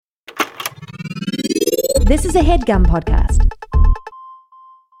This is a HeadGum podcast.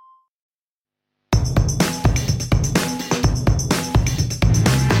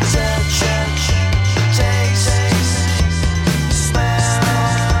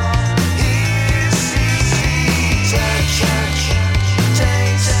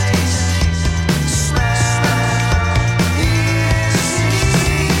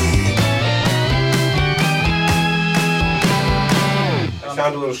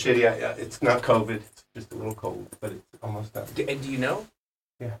 Sound a little shitty. It's not COVID. It's just a little cold, but it's almost done. Do you know?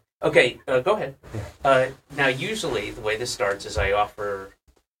 Yeah. Okay, go ahead. Yeah. Now, usually the way this starts is I offer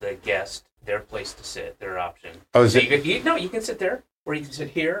the guest their place to sit, their option. Oh, is so it? You can sit there, or you can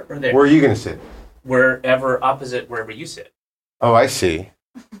sit here, or there. Where are you going to sit? Wherever, opposite wherever you sit. Oh, I see.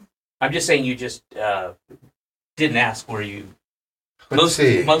 I'm just saying you just didn't ask where you... Let's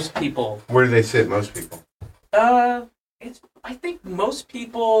see. Most people... Where do they sit, most people? I think most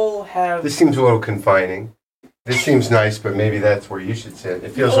people have... This seems a little confining. This seems nice, but maybe that's where you should sit.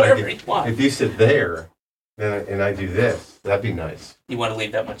 It feels like if you sit there, then and I do this, that'd be nice. You want to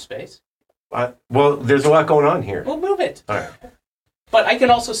leave that much space? Well, there's a lot going on here. Well, move it. All right. But I can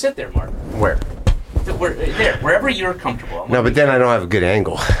also sit there, Mark. Where? Wherever you're comfortable. No, but then I don't have a good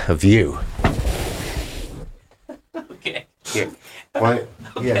angle of view. Okay. Yeah. Well,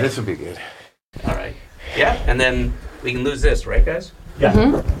 yeah, this would be good. All right. Yeah, and then we can lose this, right, guys? Yeah.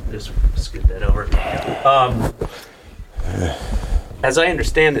 Mm-hmm. Just scoot that over. As I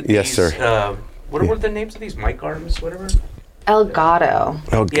understand it, yes, sir. What were the names of these mic arms, whatever? Elgato.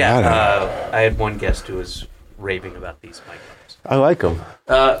 Oh, God. Yeah, I had one guest who was raving about these mic arms. I like them.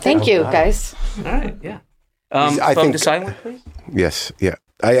 Thank you, guys. All right, yeah. I Phone think to silent, please. Yes, yeah.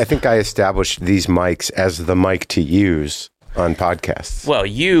 I think I established these mics as the mic to use on podcasts. Well,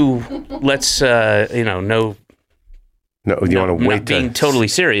 let's, No, you want to wait? Not being totally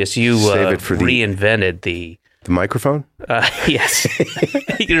serious, you save it for reinvented the microphone. Yes,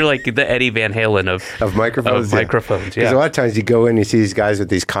 you're like the Eddie Van Halen of microphones. Of microphones, yeah. Because a lot of times you go in, you see these guys with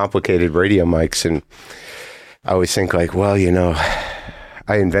these complicated radio mics, and I always think like, well,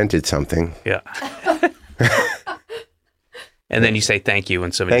 I invented something. Yeah. And then you say thank you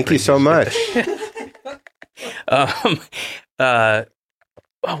when somebody. Thank you so much. What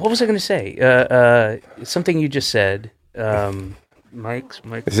was I going to say? Something you just said. Mike's.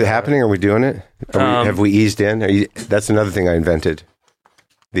 Is it happening? Are we doing it? Have we eased in? That's another thing I invented.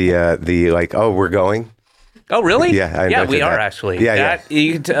 The like, oh, we're going. Oh, really? Yeah, we are that. actually. Yeah.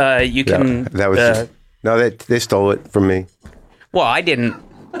 You can. That was no. They stole it from me. Well, I didn't.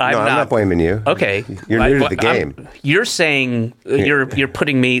 I'm not blaming you. Okay, you're new to the game. You're saying you're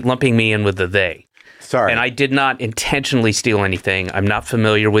lumping me in with the they. Sorry. And I did not intentionally steal anything. I'm not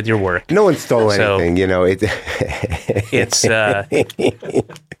familiar with your work. No one stole anything, It's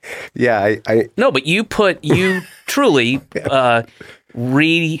yeah, I no, but you truly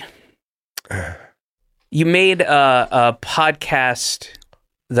you made a podcast,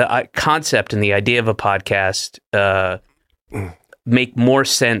 the concept and the idea of a podcast make more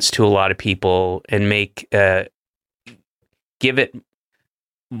sense to a lot of people and give it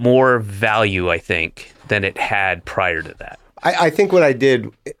more value, I think, than it had prior to that. I think what I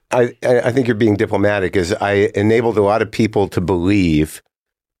did, I think you're being diplomatic, is I enabled a lot of people to believe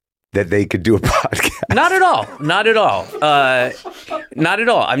that they could do a podcast. Not at all. Not at all. Not at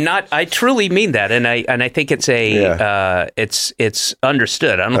all. I truly mean that, and I think it's it's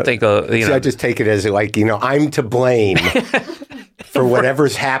understood. I don't think I just take it as like I'm to blame. For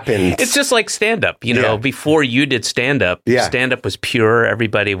whatever's happened. It's just like stand-up, before you did stand-up, stand-up was pure,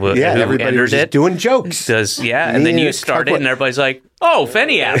 everybody was just doing jokes. And then you started and everybody's like, oh, if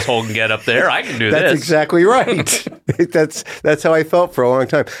any asshole can get up there, I can do this. That's exactly right. That's how I felt for a long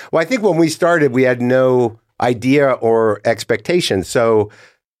time. Well, I think when we started, we had no idea or expectation, so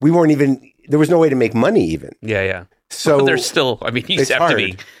we weren't even, there was no way to make money even. Yeah. So there's still, you have hard. to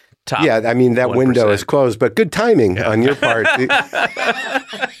be top. Yeah, that 1%. Window is closed, but good timing on your part.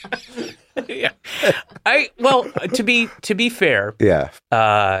 Yeah. To be fair,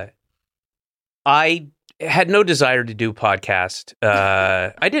 I had no desire to do a podcast.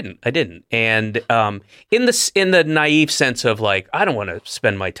 I didn't. And in the naive sense of like, I don't want to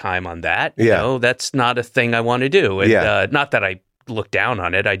spend my time on that. That's not a thing I want to do. And, not that I look down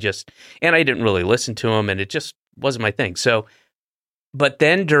on it. I didn't really listen to them, and it just wasn't my thing. So, but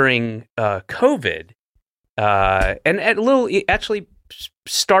then during COVID, and it actually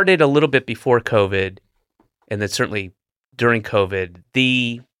started a little bit before COVID, and then certainly during COVID,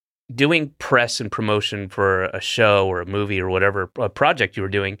 the doing press and promotion for a show or a movie or whatever a project you were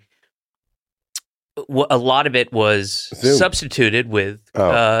doing, a lot of it was Zoom. substituted with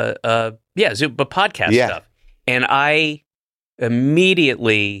Zoom, but podcast stuff. And I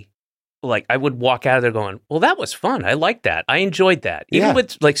immediately, like, I would walk out of there going, well, that was fun. I liked that. I enjoyed that. Even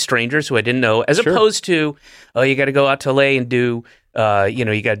with like strangers who I didn't know, as opposed to, oh, you got to go out to LA and do,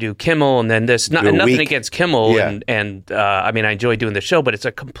 you got to do Kimmel and then this. Nothing against Kimmel. And I mean, I enjoy doing the show, but it's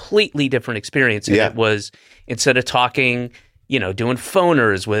a completely different experience. And it was, instead of talking, doing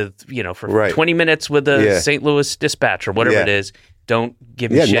phoners with, for 20 minutes with the St. Louis Dispatch or whatever it is, don't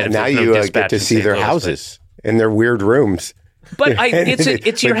give me shit. Now you get to see their houses and their weird rooms. But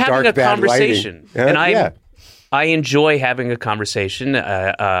it's you're having a conversation, and I enjoy having a conversation.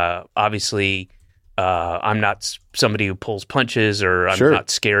 Obviously, I'm not somebody who pulls punches, or I'm not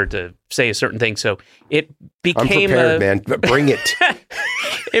scared to say a certain thing. So it became I'm prepared, man. But bring it.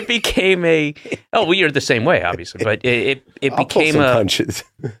 It became you're the same way, obviously, but it became punches.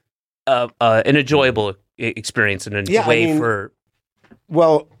 An enjoyable experience and a way for.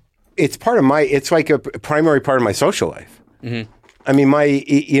 Well, it's like a primary part of my social life. Mm-hmm. I mean,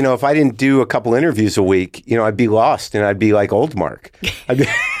 if I didn't do a couple interviews a week, I'd be lost and I'd be like old Mark. I'd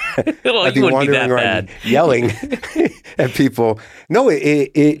be wandering around yelling at people. No,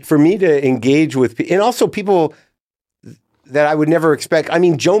 for me to engage with, and also people that I would never expect. I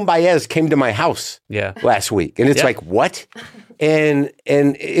mean, Joan Baez came to my house last week, and it's like, what? And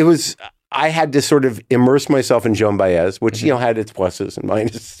it was, I had to sort of immerse myself in Joan Baez, which, had its pluses and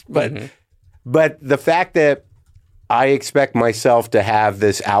minuses. But the fact that I expect myself to have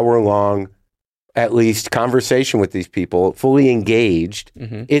this hour-long, at least, conversation with these people, fully engaged.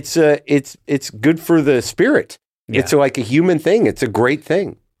 Mm-hmm. It's good for the spirit. Yeah. It's like a human thing. It's a great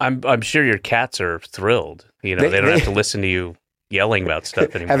thing. I'm sure your cats are thrilled. They don't have to listen to you yelling about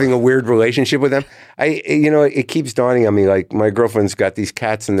stuff anymore. Having a weird relationship with them. It keeps dawning on me, like, my girlfriend's got these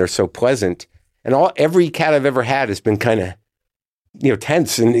cats and they're so pleasant. And every cat I've ever had has been kind of,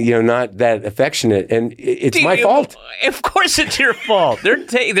 tense and, not that affectionate. And it's my fault. Of course it's your fault.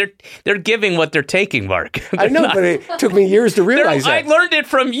 They're giving what they're taking, Mark. I know, but it took me years to realize that. I learned it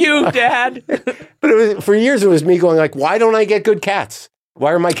from you, Dad. But for years it was me going like, why don't I get good cats?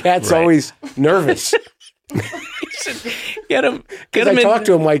 Why are my cats always nervous? Get them. Because I talk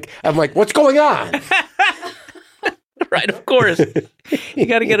to them I'm like, what's going on? Right, of course. You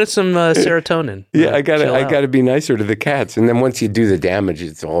got to get us some serotonin. Yeah, I got to be nicer to the cats, and then once you do the damage,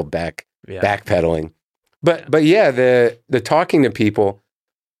 it's all backpedaling. But the talking to people,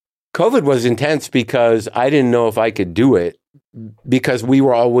 COVID was intense because I didn't know if I could do it because we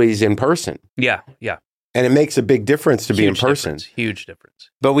were always in person. Yeah. And it makes a big difference to be in person. Huge difference.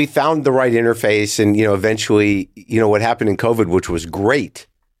 But we found the right interface, and eventually, what happened in COVID, which was great,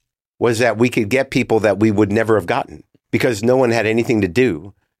 was that we could get people that we would never have gotten because no one had anything to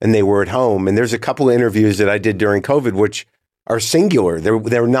do and they were at home. And there's a couple of interviews that I did during COVID, which are singular. They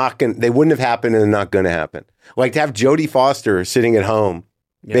wouldn't have happened and they're not going to happen. Like to have Jodie Foster sitting at home,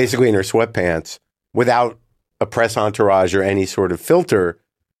 basically in her sweatpants, without a press entourage or any sort of filter,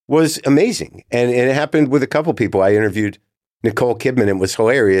 was amazing. And it happened with a couple people. I interviewed Nicole Kidman. It was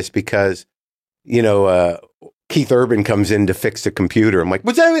hilarious because, Keith Urban comes in to fix the computer. I'm like,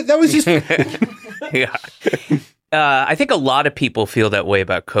 what's that? That was just... Yeah. I think a lot of people feel that way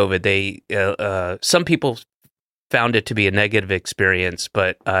about COVID. Some people found it to be a negative experience,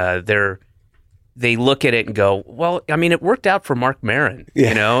 but they look at it and go, well, I mean, it worked out for Marc Maron,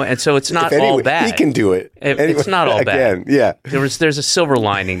 and so it's not all bad. He can do it. It's not all bad. Yeah. There's a silver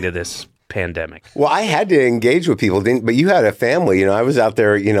lining to this pandemic. Well, I had to engage with people, but you had a family. I was out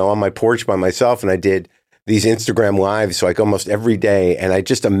there, on my porch by myself, and I did these Instagram lives like almost every day, and I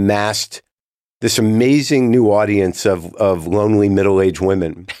just amassed this amazing new audience of lonely middle-aged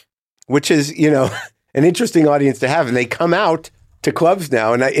women, which is, an interesting audience to have. And they come out to clubs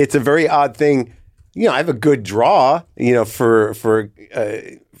now, and it's a very odd thing. I have a good draw, for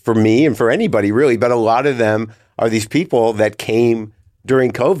me and for anybody really, but a lot of them are these people that came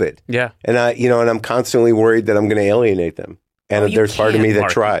during COVID. Yeah. And and I'm constantly worried that I'm going to alienate them. And there's part of me that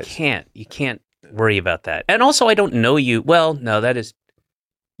Mark, tries. You can't worry about that. And also, I don't know you. Well, no,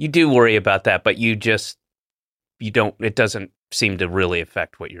 you do worry about that, but you don't, it doesn't seem to really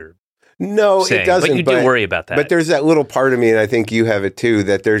affect what you're saying. It doesn't. But you do worry about that. But there's that little part of me, and I think you have it too,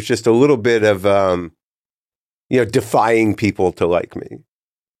 that there's just a little bit of, defying people to like me.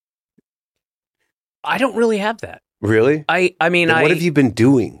 I don't really have that. Really? I mean, what have you been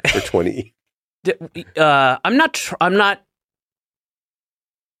doing for 20? I'm not.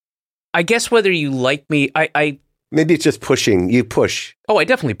 I guess whether you like me, maybe it's just pushing. You push. Oh, I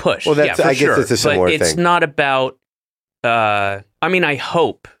definitely push. Well, I guess it's a similar thing. It's not about. I mean, I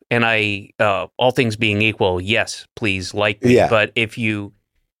hope and all things being equal, yes, please like me. Yeah. But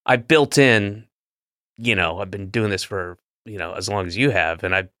I built in, I've been doing this for, as long as you have,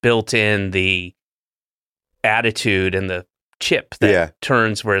 and I built in the attitude and the chip that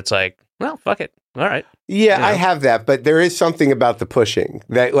turns where it's like, well, fuck it. All right. Yeah, I have that, but there is something about the pushing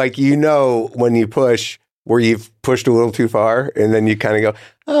that, like, when you push where you've pushed a little too far, and then you kind of go,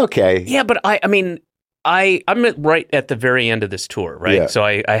 okay. Yeah, but I'm right at the very end of this tour, right? Yeah. So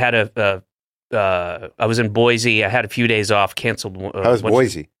I had I was in Boise. I had a few days off, canceled. How was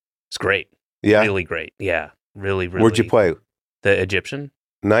Boise? It's great. Yeah. Really great. Yeah. Really, really. Where'd you play? The Egyptian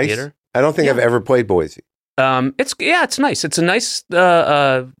Nice. Theater. I don't think I've ever played Boise. It's nice. It's a nice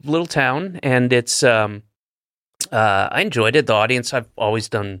little town, and it's I enjoyed it. The audience, I've always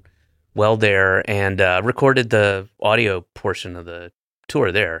done well there, and recorded the audio portion of the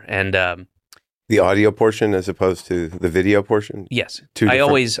tour there, and the audio portion as opposed to the video portion. Yes, I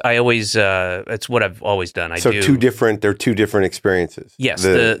always it's what I've always done. They're two different experiences. Yes,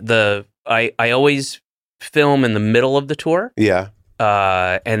 I always film in the middle of the tour. Yeah.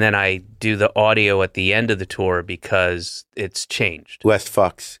 And then I do the audio at the end of the tour because it's changed. Less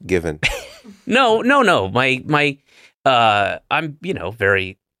fucks given. No. My I'm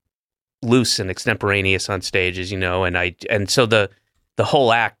very loose and extemporaneous on stage, as you know, and so the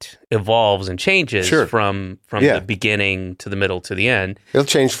whole act evolves and changes from the beginning to the middle to the end. It'll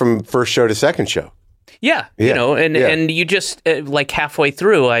change from first show to second show. Yeah, and you just like halfway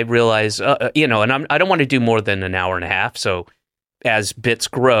through, I realize, and I don't want to do more than an hour and a half. So as bits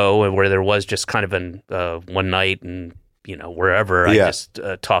grow, and where there was just kind of an one night and wherever, I just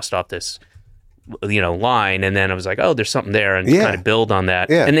tossed off this line, and then I was like, oh, there's something there, and kind of build on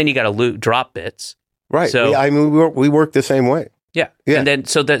that, and then you got to drop bits, right? So we work the same way. Yeah, and then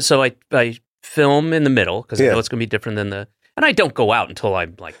so I film in the middle because I know it's going to be different than and I don't go out until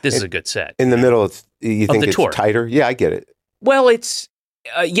I'm like, this is a good set. In the middle, you think it's tour. tighter? Yeah, I get it. Well, it's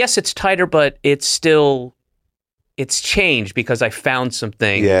yes, it's tighter, but it's changed because I found some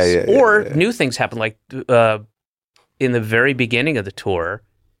things, new things happen. Like in the very beginning of the tour,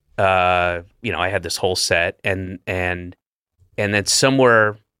 I had this whole set, and then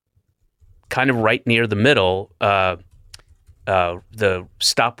somewhere, kind of right near the middle, the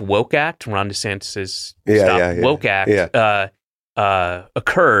Stop Woke Act, Ron DeSantis' Woke Act,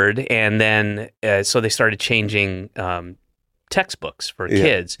 occurred, and then so they started changing textbooks for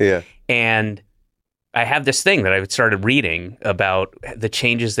kids, and I have this thing that I started reading about the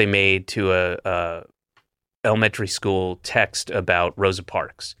changes they made to a elementary school text about Rosa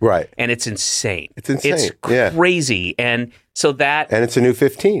Parks, right? And it's insane. It's crazy, and so and it's a new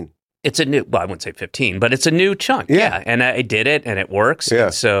 15. It's a new, well, I wouldn't say 15, but it's a new chunk. Yeah. And I did it and it works. Yeah.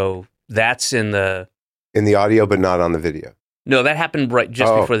 And so that's in the audio, but not on the video. No, that happened right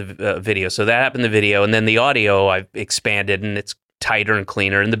just before the video. So that happened in the video. And then the audio I've expanded and it's tighter and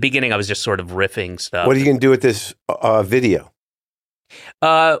cleaner. In the beginning, I was just sort of riffing stuff. What are you going to do with this video?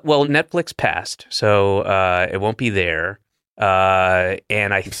 Well, Netflix passed, so it won't be there.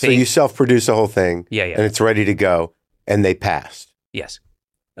 And I think. So you self-produce the whole thing. Yeah. And it's ready to go. And they passed. Yes.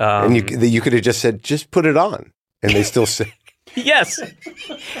 And you could have just said, just put it on. And they still say. Yes.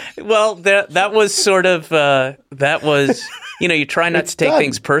 Well, that was sort of, you try not to take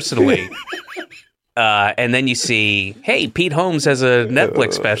things personally. And then you see, hey, Pete Holmes has a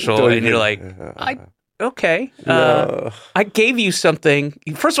Netflix special. And you're like, okay. I gave you something.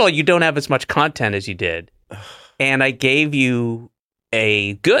 First of all, you don't have as much content as you did. And I gave you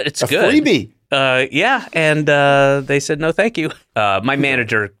it's good. Freebie. And they said no, thank you. My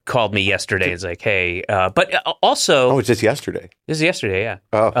manager called me yesterday. And was like, "Hey," but also, it's just yesterday. This is yesterday, yeah.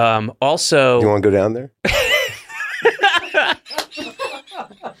 Oh, also, you want to go down there?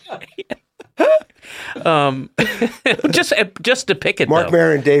 just to pick it. Marc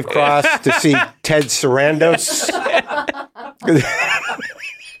Maron and Dave Cross to see Ted Sarandos.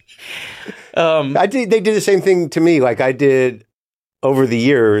 They did the same thing to me, like I did over the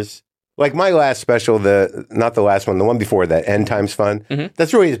years. Like my last special, not the last one, the one before that, End Times Fun. Mm-hmm.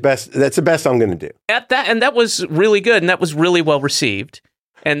 That's really his best. That's the best I'm going to do. And that was really good, and that was really well received.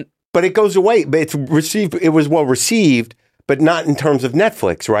 But it goes away. But it's received. It was well received, but not in terms of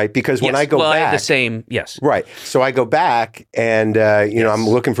Netflix, right? Because when I go back, I had the same. Yes, right. So I go back, and I'm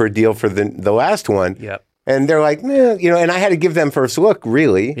looking for a deal for the last one. Yep. And they're like, and I had to give them first look,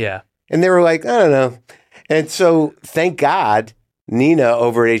 really. Yeah. And they were like, I don't know. And so, thank God, Nina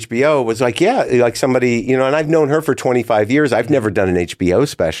over at HBO was like, yeah, like somebody, and I've known her for 25 years. I've never done an HBO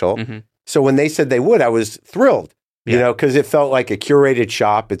special. Mm-hmm. So when they said they would, I was thrilled, because it felt like a curated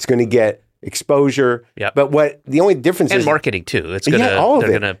shop. It's going to get exposure. Yep. But the only difference and is marketing too. It's they're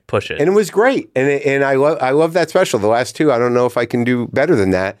gonna push it. And it was great. And I love that special. The last two, I don't know if I can do better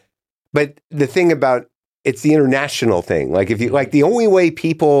than that. But the thing about it's the international thing. Like if you like the only way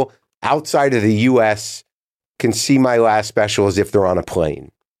people outside of the US can see my last special is if they're on a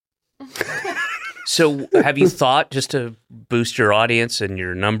plane. So have you thought, just to boost your audience and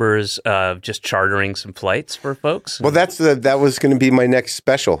your numbers, of just chartering some flights for folks? Well, that was going to be my next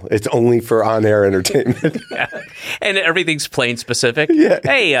special. It's only for on-air entertainment. Yeah. And everything's plane specific. Yeah.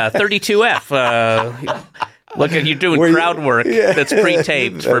 Hey, 32F. Look at you doing crowd work that's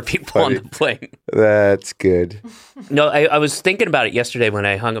pre-taped for people on the plane. That's good. No, I was thinking about it yesterday when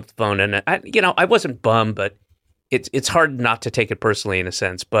I hung up the phone, and I wasn't bummed, but it's hard not to take it personally in a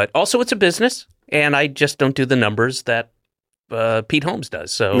sense. But also, it's a business, and I just don't do the numbers that Pete Holmes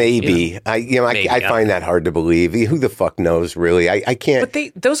does. So maybe I find that hard to believe. Who the fuck knows, really? I can't.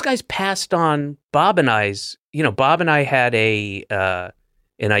 But those guys passed on Bob and I's. Bob and I had an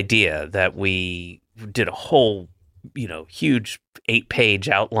idea that we did a whole, huge 8-page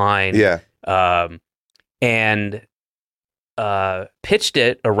outline. Yeah. And pitched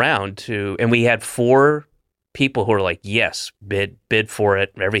it around and we had 4 people who were like, yes, bid for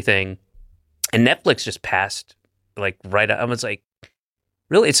it, everything. And Netflix just passed right. I was like,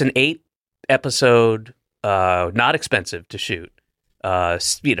 really? It's an 8-episode, not expensive to shoot, a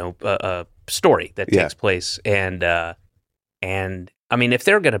story that takes place. And I mean, if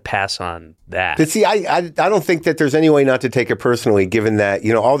they're going to pass on that. But see, I don't think that there's any way not to take it personally, given that,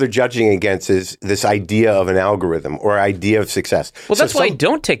 all they're judging against is this idea of an algorithm or idea of success. Well, that's why I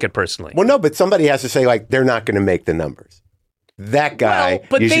don't take it personally. Well, no, but somebody has to say, they're not going to make the numbers. That guy,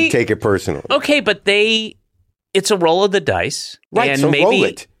 should take it personally. Okay, but it's a roll of the dice. Right, and so maybe, roll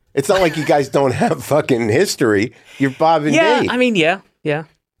it. It's not like you guys don't have fucking history. You're Bob and Dave. I mean, yeah.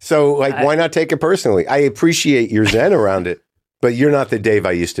 So, why not take it personally? I appreciate your zen around it. But you're not the Dave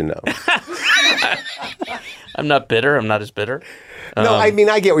I used to know. I'm not bitter. I'm not as bitter. No, I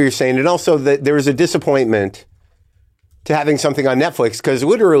mean, I get what you're saying. And also that there was a disappointment to having something on Netflix because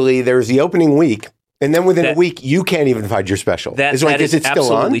literally there's the opening week. And then within a week, you can't even find your special. Is it still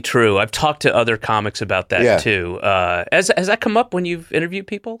absolutely true. I've talked to other comics about that too. Has that come up when you've interviewed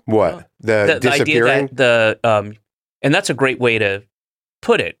people? What? The disappearing? Idea that and that's a great way to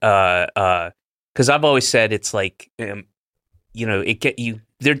put it. Because I've always said it's like... they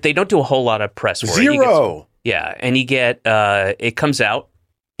don't do a whole lot of press for it. Zero. And you get it comes out,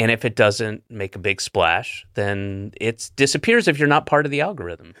 and if it doesn't make a big splash, then it disappears if you're not part of the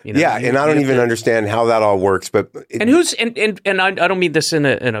algorithm. And I don't even understand how that all works. But I don't mean this in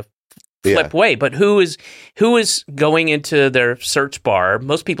a flip way, but who is going into their search bar?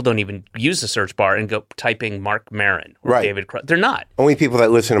 Most people don't even use the search bar and go typing Marc Maron or David Cross. They're not. Only people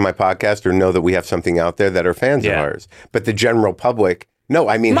that listen to my podcast or know that we have something out there that are fans of ours. But the general public, no,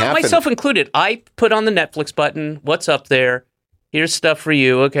 I mean, myself included. I put on the Netflix button. What's up there? Here's stuff for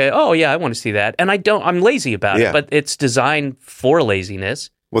you. Okay. Oh yeah, I want to see that. And I'm lazy about it, but it's designed for laziness.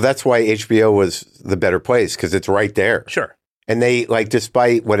 Well, that's why HBO was the better place because it's right there. Sure. And they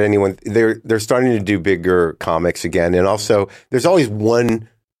despite what they're starting to do bigger comics again. And also there's always one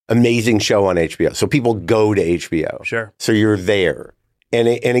amazing show on HBO. So people go to HBO. Sure. So you're there. And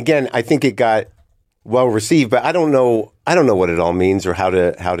again, I think it got well received, but I don't know what it all means or how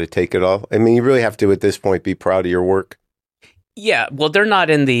to take it all. I mean, you really have to at this point be proud of your work. Yeah. Well, they're not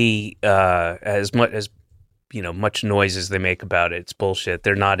in the as much noise as they make about it. It's bullshit.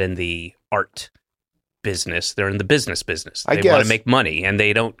 They're not in the art business. They're in the business. They want to make money, and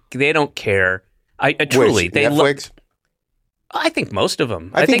they don't care. I truly they Netflix. I think most of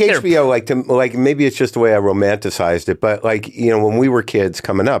them. I think HBO maybe it's just the way I romanticized it, but when we were kids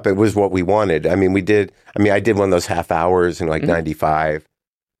coming up, it was what we wanted. I mean, I did one of those half hours in 95.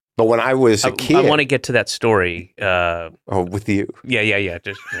 But when I was a kid, I want to get to that story. With you? Yeah.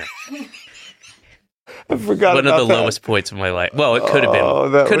 I forgot one about of the that. lowest points of my life. Well, it could have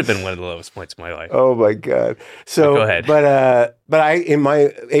been. Could have been one of the lowest points of my life. Oh my god! So go ahead. But in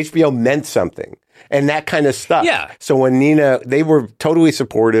my HBO meant something, and that kind of stuff. Yeah. So when Nina, they were totally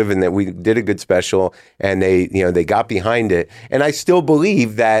supportive, and that we did a good special, and they got behind it, and I still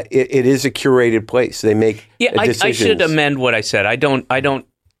believe that it is a curated place. They make decisions. I should amend what I said. I don't.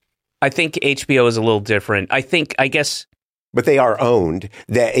 I think HBO is a little different. I guess. But they are owned.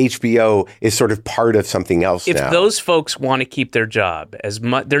 That HBO is sort of part of something else now. If those folks want to keep their job,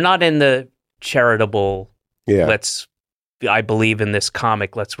 they're not in the charitable, I believe in this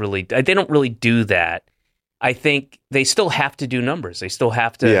comic, they don't really do that. I think they still have to do numbers. They still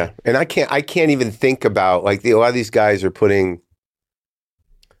have to. Yeah, and I can't even think about, a lot of these guys are putting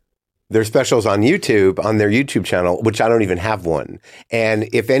their specials on YouTube, on their YouTube channel, which I don't even have one. And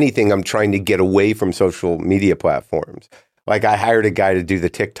if anything, I'm trying to get away from social media platforms. Like I hired a guy to do the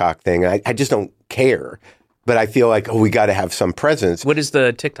TikTok thing. And I just don't care. But I feel like, we got to have some presence. What is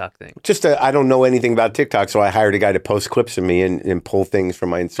the TikTok thing? I don't know anything about TikTok, so I hired a guy to post clips of me and pull things from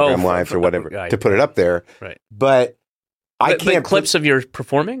my Instagram Lives or whatever to put it up there. Right. But I can't... clips of your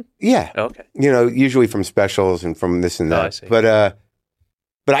performing? Yeah. Oh, okay. Usually from specials and from this and that. I see.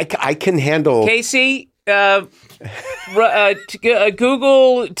 But I can handle... Casey,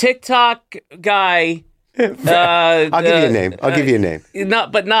 Google TikTok guy... I'll give you a name.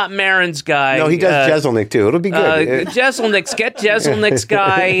 Not Maron's guy. No, he does Jeselnik too. It'll be good. Jeselnik's get Jeselnik's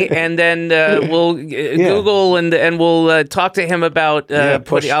guy, and then we'll Google and we'll talk to him about.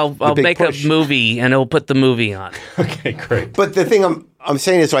 I'll make a movie, and he'll put the movie on. Okay, great. But the thing I'm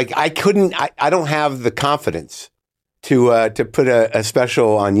saying is like I don't have the confidence to put a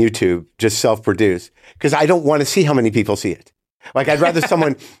special on YouTube, just self-produced, because I don't want to see how many people see it. Like I'd rather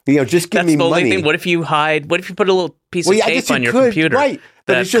someone, just give me money. That's the only thing. What if you put a little piece of tape on your computer? Right.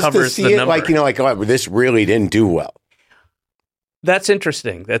 But it's just to see it this really didn't do well. That's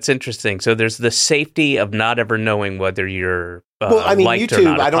interesting. So there's the safety of not ever knowing whether you're liked YouTube, or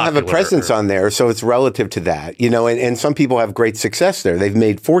not I don't have a presence on there, so it's relative to that, and some people have great success there. They've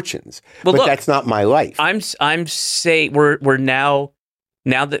made fortunes. But look, that's not my life. I'm saying we're now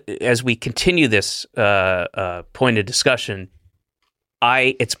that as we continue this point of discussion,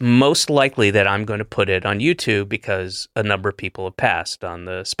 it's most likely that I'm going to put it on YouTube because a number of people have passed on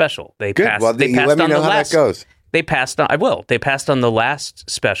the special. They passed. Well, they passed let me on know the how last, that goes. They passed on. I will. They passed on the last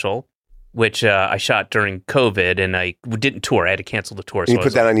special, which I shot during COVID, and I didn't tour. I had to cancel the tour. Can you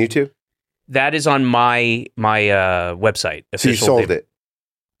put that on YouTube? That is on my website. So you sold it.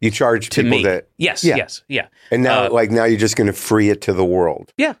 You charge people me. Yes. And now, now you're just going to free it to the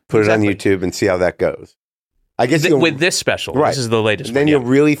world. Yeah. Put it on YouTube and see how that goes. I guess with this special, right. This is the latest. Then you'll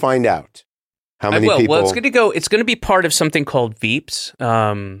really find out how many people. Well, it's going to be part of something called Veeps.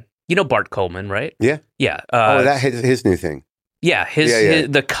 Bart Coleman, right? Yeah. Yeah. That's his new thing. Yeah.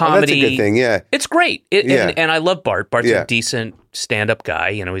 His the comedy. That's a good thing. Yeah. It's great. And I love Bart. Bart's a decent stand-up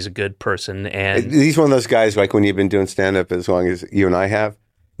guy. He's a good person. And he's one of those guys like when you've been doing stand-up as long as you and I have.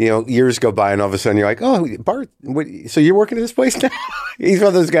 Years go by and all of a sudden you're like, oh, Bart, so you're working at this place now? He's one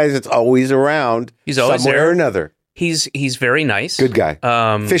of those guys that's always around. He's always somewhere or another. He's very nice. Good guy.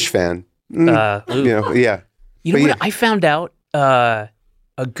 Fish fan. Yeah. What? I found out a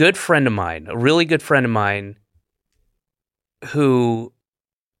good friend of mine, a really good friend of mine, who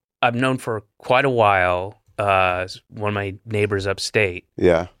I've known for quite a while, one of my neighbors upstate.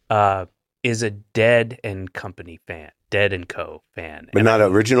 Yeah. Is a Dead and Company fan. Dead and Co. fan. But not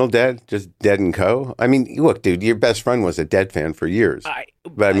original Dead, just Dead and Co. I mean, look, dude, your best friend was a Dead fan for years.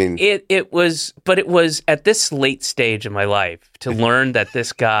 It was at this late stage of my life to learn that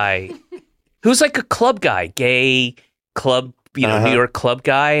this guy, who's like a club guy, gay club, New York club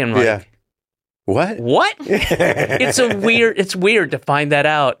guy, and like, what? It's weird to find that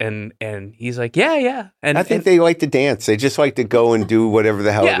out, and he's like, yeah, and I think they like to dance. They just like to go and do whatever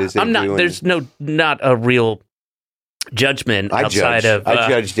the hell it is. There's not a real judgment outside of. I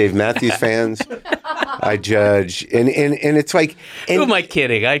judge Dave Matthews fans. I judge, and it's like. Who am I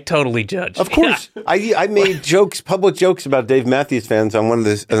kidding? I totally judge. Of course, I made public jokes about Dave Matthews fans on one of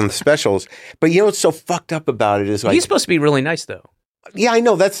the specials. But what's so fucked up about it is like he's supposed to be really nice though. Yeah, I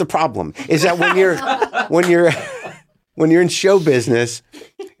know that's the problem. Is that when you're in show business.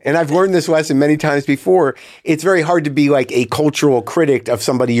 And I've learned this lesson many times before. It's very hard to be like a cultural critic of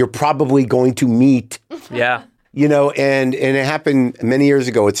somebody you're probably going to meet. Yeah. And it happened many years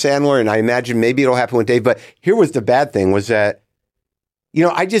ago with Sandler, and I imagine maybe it'll happen with Dave. But here was the bad thing was that,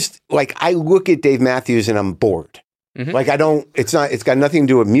 I look at Dave Matthews and I'm bored. Mm-hmm. Like it's got nothing to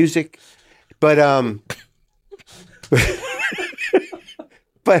do with music, but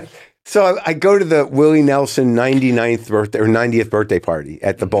so I go to the Willie Nelson 99th birthday or 90th birthday party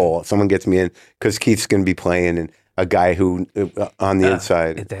at the Bowl. Someone gets me in because Keith's going to be playing, and a guy who on the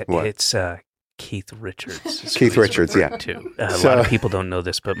inside. It's Keith Richards. Keith Richards, yeah. Too. A lot of people don't know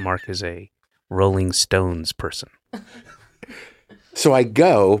this, but Mark is a Rolling Stones person. So I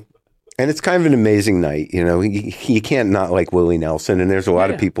go, and it's kind of an amazing night. You can't not like Willie Nelson, and there's a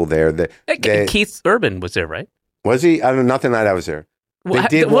lot of people there. Keith Urban was there, right? Was he? I don't know. Not the night I was there. They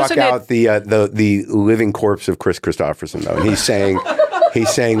did walk out the living corpse of Chris Christopherson, though, and he sang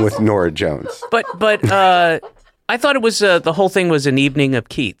with Norah Jones. But I thought it was the whole thing was an evening of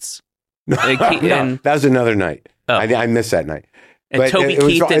Keith's. No, that was another night. Oh. I missed that night. And Toby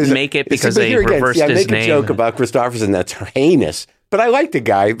Keith didn't make it because they reversed his name. I make a joke about Christopherson that's heinous, But I like the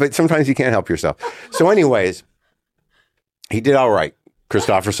guy, but sometimes you can't help yourself. So anyways, he did all right.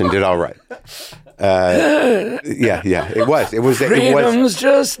 Christopherson did all right. Yeah, it was. Freedom's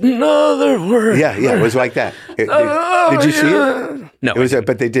just another word. Yeah, it was like that. Did you see it? No. It was,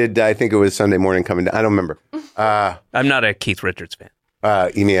 but they did, I think it was Sunday morning coming down. I don't remember. I'm not a Keith Richards fan.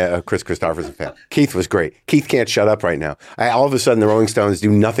 You mean a Chris Christopherson fan. Keith was great. Keith can't shut up right now. All of a sudden, the Rolling Stones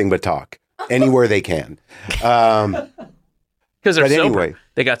do nothing but talk anywhere they can. Because they're sober. Anyway,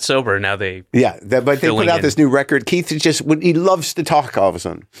 they got sober, now they... Yeah, but they put out this new record. Keith is just, he loves to talk all of a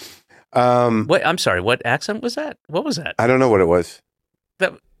sudden. Wait, I'm sorry, what accent was that? What was that? I don't know what it was.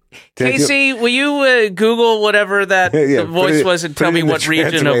 Casey, will you Google whatever that the voice was and tell me what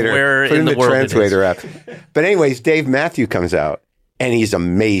region of where in the world translator app. But anyways, Dave Matthew comes out, and he's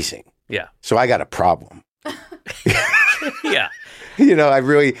amazing. Yeah. So I got a problem. Yeah.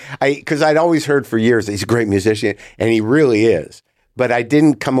 Because I'd always heard for years that he's a great musician, and he really is. But I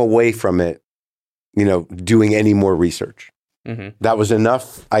didn't come away from it, doing any more research. Mm-hmm. That was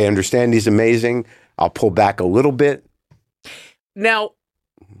enough. I understand he's amazing. I'll pull back a little bit. Now,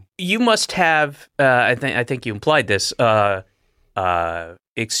 you must have, I think you implied this,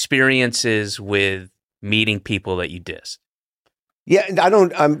 experiences with meeting people that you dissed. Yeah, I don't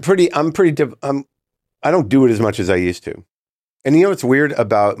do it as much as I used to. And what's weird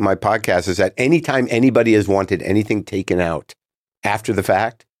about my podcast is that anytime anybody has wanted anything taken out after the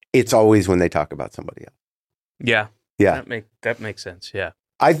fact, it's always when they talk about somebody else. Yeah. Yeah. That makes sense. Yeah.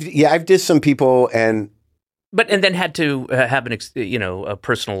 I've dissed some people and then had to have a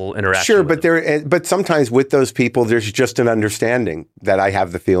personal interaction. Sure, but but sometimes with those people, there's just an understanding that I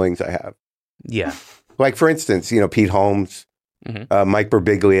have the feelings I have. Yeah. Like for instance, Pete Holmes, mm-hmm. Mike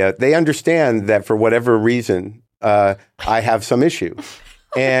Birbiglia, they understand that for whatever reason, I have some issue.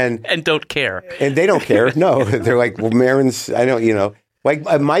 And don't care. And they don't care. No, they're like, well, Maron's, I don't, like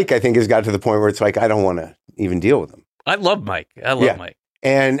Mike, I think has got to the point where it's like, I don't want to even deal with him. I love Mike. Mike.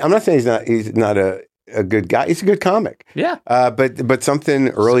 And I'm not saying he's not a good guy. He's a good comic. Yeah. But something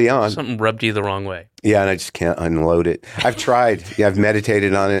early on. Something rubbed you the wrong way. Yeah. And I just can't unload it. I've tried. Yeah. I've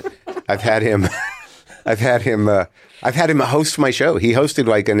meditated on it. I've had him host my show. He hosted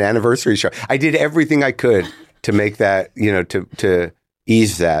like an anniversary show. I did everything I could to make that, to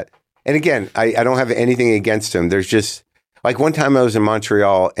ease that. And again, I don't have anything against him. There's just like one time I was in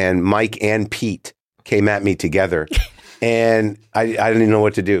Montreal and Mike and Pete came at me together and I didn't even know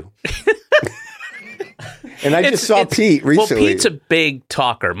what to do. And I just saw Pete recently. Well, Pete's a big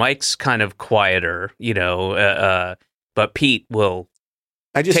talker. Mike's kind of quieter, but Pete will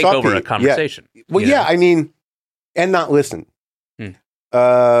take over a conversation. Yeah. Well, yeah, I mean, and not listen.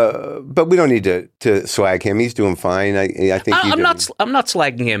 But we don't need to swag him. He's doing fine. I think I'm not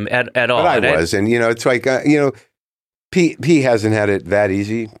slagging him at all. But I was, and it's like Pete hasn't had it that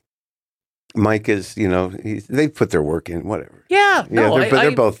easy. Mike is, they put their work in, whatever. Yeah, no,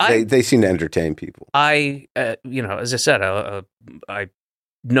 they're both. They seem to entertain people. As I said, I've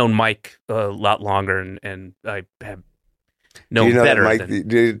known Mike a lot longer, and I have known better.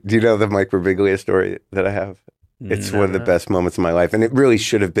 Do you know the Mike Birbiglia story that I have? It's one of the best moments of my life, and it really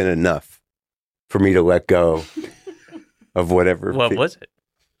should have been enough for me to let go of whatever. What was it?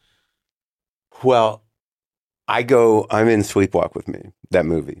 Well, I'm in Sleepwalk with Me, that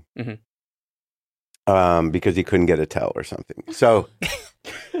movie, because he couldn't get a tell or something. So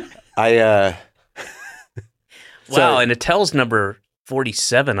wow, and Attell's number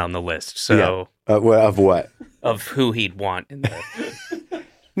 47 on the list. So of what? Of who he'd want in there.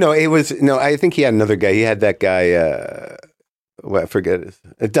 No, I think he had another guy. He had that guy, I forget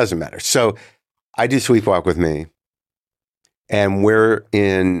it doesn't matter. So I do Sleepwalk with Me, and we're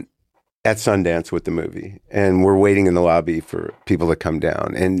at Sundance with the movie, and we're waiting in the lobby for people to come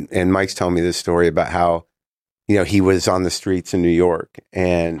down. And Mike's telling me this story about how, he was on the streets in New York,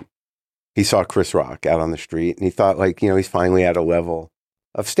 and he saw Chris Rock out on the street, and he thought he's finally at a level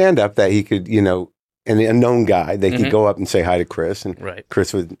of stand-up that he could, and a known guy, they could go up and say hi to Chris, and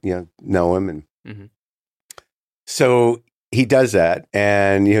Chris would, know him. And so he does that,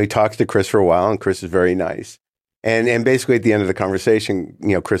 and, he talks to Chris for a while, and Chris is very nice. And basically at the end of the conversation,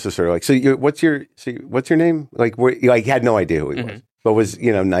 Chris was sort of like, what's your name? He had no idea who he was, but was,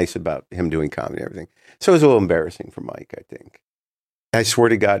 nice about him doing comedy and everything. So it was a little embarrassing for Mike, I think. I swear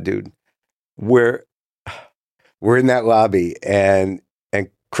to God, dude, we're in that lobby, and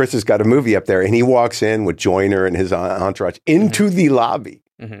Chris has got a movie up there, and he walks in with Joyner and his entourage into the lobby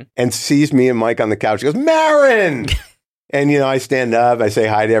and sees me and Mike on the couch. He goes, Maron! And, I stand up, I say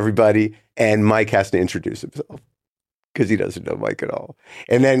hi to everybody, and Mike has to introduce himself because he doesn't know Mike at all.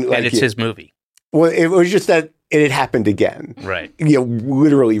 And then, and it's his movie. Well, it was just that it had happened again. Right.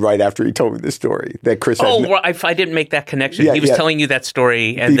 Literally right after he told me the story that Chris had... well, I didn't make that connection. He was telling you that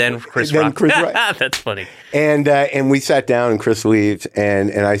story, and then Chris Rock. That's funny. And we sat down, and Chris leaves,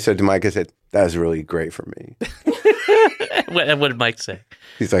 and I said to Mike, I said, that was really great for me. What did Mike say?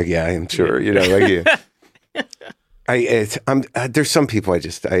 He's like, yeah, I'm sure. There's some people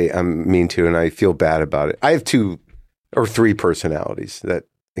I'm mean to, and I feel bad about it. I have 2 or 3 personalities that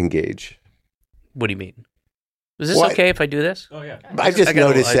engage. What do you mean? Is this okay if I do this? Oh, yeah. I just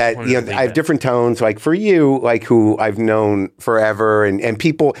noticed that I have different tones. Like for you, like who I've known forever, and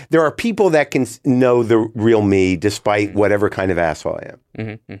people, there are people that can know the real me despite whatever kind of asshole I am.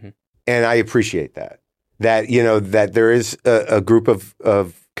 Mm-hmm, mm-hmm. And I appreciate that. That, that there is a group of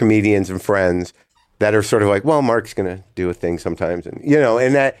comedians and friends that are sort of like, well, Mark's going to do a thing sometimes. And,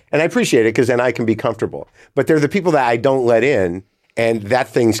 and I appreciate it because then I can be comfortable. But they're the people that I don't let in, and that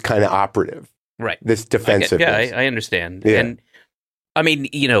thing's kind of operative. Right. This defensiveness. I understand. Yeah. And I mean,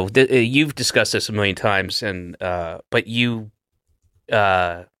 you've discussed this a million times, and but you're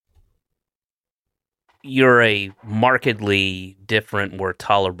a markedly different, more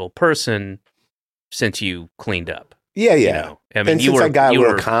tolerable person since you cleaned up. Yeah, yeah. I mean, and since I got a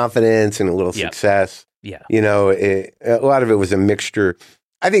little confidence and a little success, yeah. A lot of it was a mixture.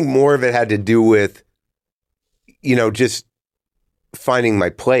 I think more of it had to do with, just finding my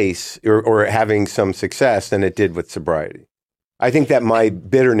place or having some success than it did with sobriety. I think that my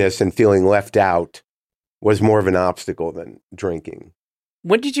bitterness and feeling left out was more of an obstacle than drinking.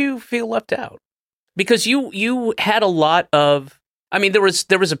 When did you feel left out? Because you had a lot of, I mean, there was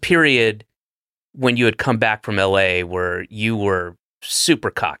a period when you had come back from LA where you were super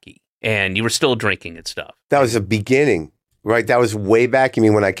cocky and you were still drinking and stuff. That was the beginning, right? That was way back. You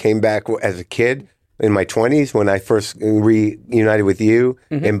mean when I came back as a kid in my 20s, when I first reunited with you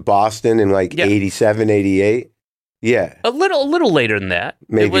in Boston in 87, 88? Yeah. A little later than that.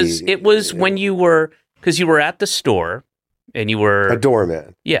 Maybe. It was when you were, because you were at the store and you were a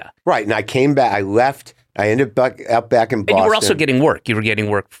doorman. Yeah. Right. And I came back, I left. I ended up back in Boston. And you were also getting work. You were getting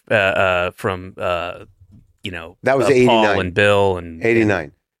work from, that was 89. Paul and Bill and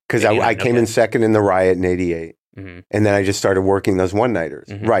 89. Because I came in second in the riot in 88. Mm-hmm. And then I just started working those one-nighters.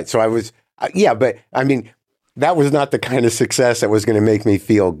 Mm-hmm. Right. So I was, but I mean, that was not the kind of success that was going to make me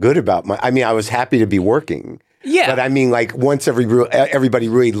feel good about I was happy to be working. Yeah. But I mean, once everybody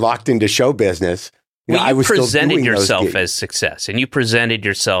really locked into show business, I was still doing those gigs. You presented yourself as success, and you presented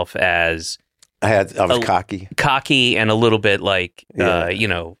yourself as... I was cocky. Cocky and a little bit like, I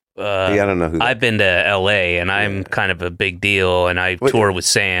don't know who I've been to L.A. and I'm kind of a big deal, and I tour with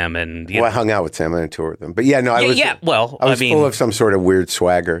Sam. And I hung out with Sam. I didn't tour with him. But I was full of some sort of weird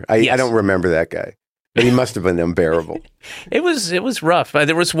swagger. I don't remember that guy. But he must have been unbearable. It was rough.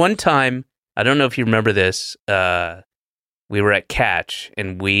 There was one time, I don't know if you remember this, we were at Catch,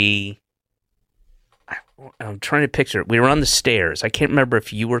 and I'm trying to picture it. We were on the stairs. I can't remember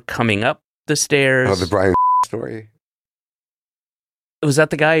if you were coming up the stairs. Oh, the Brian story. Was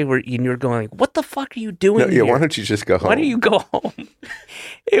that the guy where you were going, what the fuck are you doing here? Why don't you just go home? Why don't you go home?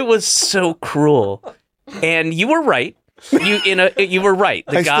 It was so cruel. And you were right. You were right.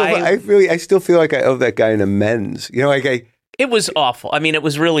 I still feel like I owe that guy an amends. It was awful. I mean, it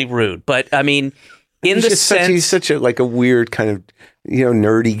was really rude. But I mean, he's such a weird kind of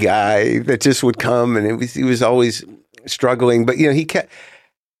nerdy guy that just would come, and he was always struggling. But he kept.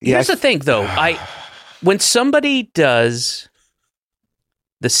 Here's the thing, though. When somebody does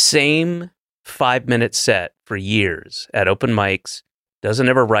the same 5-minute set for years at open mics, doesn't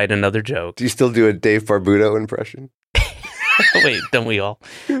ever write another joke. Do you still do a Dave Barbuto impression? Wait, don't we all?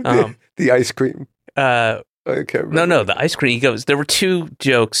 The ice cream. I can't remember. No, the ice cream. He goes, there were 2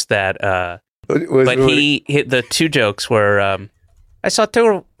 jokes that, the 2 jokes were, I saw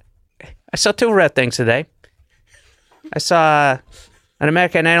two red things today. I saw an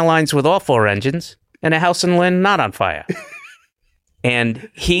American Airlines with all 4 engines and a house in Lynn not on fire. And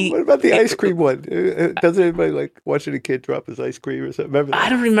what about the ice cream one? Doesn't anybody watching a kid drop his ice cream or something? Remember that? I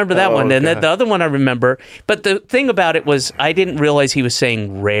don't remember that one. And the other one I remember. But the thing about it was I didn't realize he was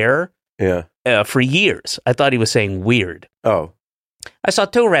saying rare. Yeah. For years. I thought he was saying weird. Oh. I saw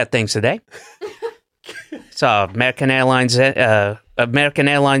 2 red things today. Saw American Airlines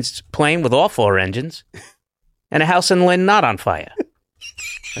plane with all 4 engines and a house in Lynn not on fire.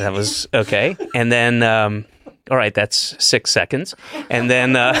 That was okay. And then, all right, that's 6 seconds. And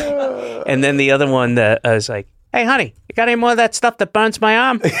then the other one that I was like, hey, honey, you got any more of that stuff that burns my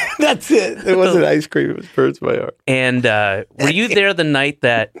arm? That's it. It wasn't ice cream. It was burns my arm. And were you there the night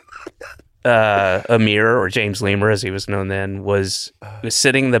that Amir, or James Lemur as he was known then, was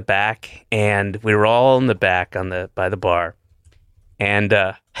sitting in the back, and we were all in the back by the bar, and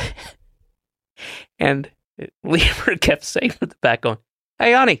Lemur kept saying from the back, going,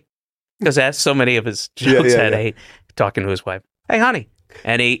 "Hey, honey," because as so many of his jokes had talking to his wife, "Hey, honey,"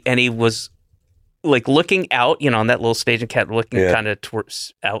 and he was like looking out, on that little stage and kept looking kind of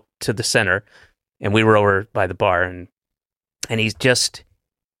towards out to the center, and we were over by the bar, and he just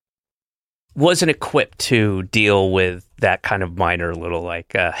wasn't equipped to deal with that kind of minor little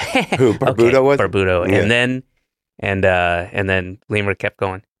like who Barbudo was Barbudo, and then Lemur kept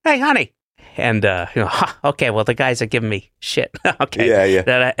going, "Hey, honey," and okay, well the guys are giving me shit,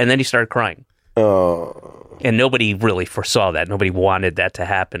 okay, and then he started crying. Oh. And nobody really foresaw that. Nobody wanted that to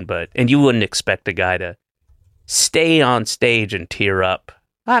happen. And you wouldn't expect a guy to stay on stage and tear up.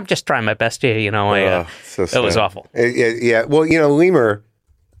 I'm just trying my best here, So it was awful. Yeah. Well, Lemur,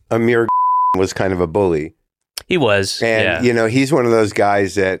 Amir was kind of a bully. He was. And, he's one of those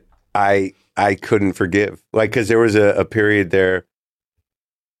guys that I couldn't forgive. Like, because there was a period there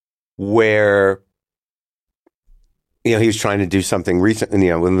where he was trying to do something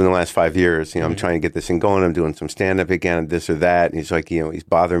recently, within the last 5 years. I'm trying to get this thing going. I'm doing some stand-up again, this or that. And he's like, he's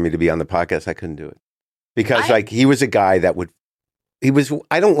bothering me to be on the podcast. I couldn't do it. Because, he was a guy that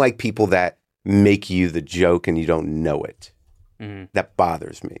I don't like people that make you the joke and you don't know it. Mm-hmm. That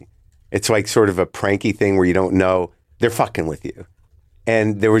bothers me. It's like sort of a pranky thing where you don't know. They're fucking with you.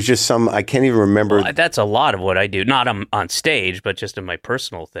 And there was just I can't even remember. Well, that's a lot of what I do. Not on stage, but just in my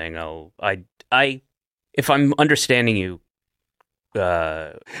personal thing. If I'm understanding you,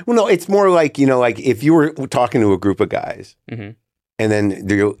 well, no, it's more like, like if you were talking to a group of guys, mm-hmm. and then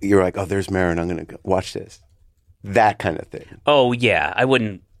you're like, "Oh, there's Maron. I'm going to watch this," that kind of thing. Oh yeah, I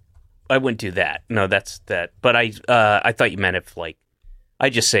wouldn't do that. No, that's that. But I thought you meant if I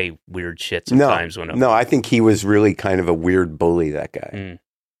just say weird shit sometimes. No, I think he was really kind of a weird bully, that guy.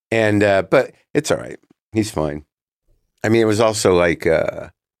 And but it's all right. He's fine. I mean, it was also like.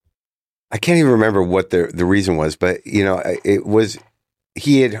 I can't even remember what the reason was, but it was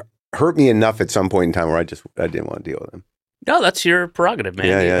he had hurt me enough at some point in time where I didn't want to deal with him. No, that's your prerogative,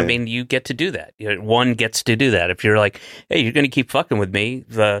 man. Yeah. I mean, you get to do that. One gets to do that. If you're like, "Hey, you're going to keep fucking with me,"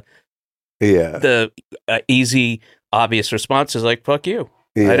 the easy, obvious response is like, "Fuck you."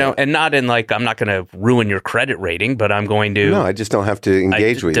 Yeah. I don't, and not in like I'm not going to ruin your credit rating, but I'm going to. No, I just don't have to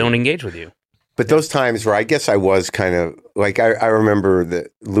engage with you. Don't engage with you. But those times where I guess I was kind of like, I remember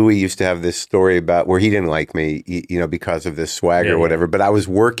that Louis used to have this story about where he didn't like me, because of this swag or whatever. But I was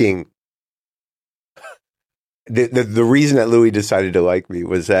working. The reason that Louis decided to like me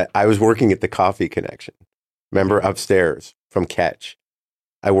was that I was working at the Coffee Connection. Remember, upstairs from Catch.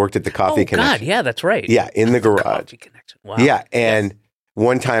 I worked at the Coffee Connection. Oh, God, yeah, that's right. Yeah, in the garage. Coffee Connection. Wow. Yeah, and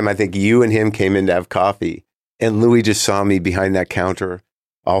one time I think you and him came in to have coffee, and Louis just saw me behind that counter,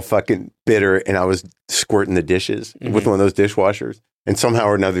 all fucking bitter, and I was squirting the dishes with one of those dishwashers. And somehow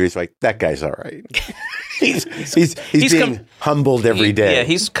or another, he's like, "That guy's all right." he's being humbled every day. Yeah,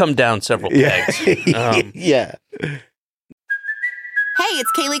 he's come down several pegs. Yeah. Hey,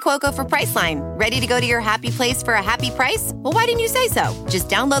 it's Kaylee Cuoco for Priceline. Ready to go to your happy place for a happy price? Well, why didn't you say so? Just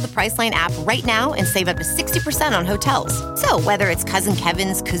download the Priceline app right now and save up to 60% on hotels. So whether it's Cousin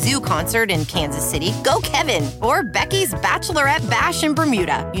Kevin's Kazoo Concert in Kansas City, go Kevin, or Becky's Bachelorette Bash in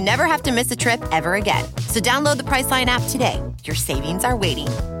Bermuda, you never have to miss a trip ever again. So download the Priceline app today. Your savings are waiting.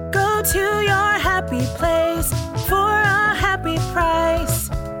 Go to your happy place for a happy price.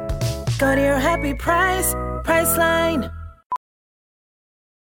 Go to your happy price, Priceline.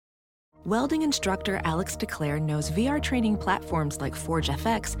 Welding instructor Alex DeClaire knows VR training platforms like Forge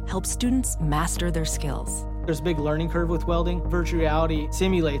FX help students master their skills. There's a big learning curve with welding. Virtual reality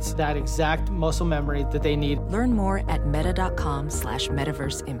simulates that exact muscle memory that they need. Learn more at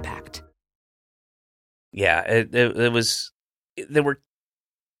meta.com/metaverseimpact. Yeah,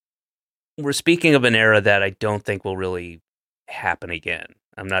 we're speaking of an era that I don't think will really happen again.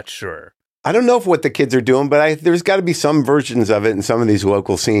 I'm not sure. I don't know what the kids are doing, but there's got to be some versions of it in some of these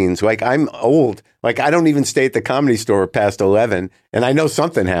local scenes. Like, I'm old. Like, I don't even stay at the Comedy Store past 11, and I know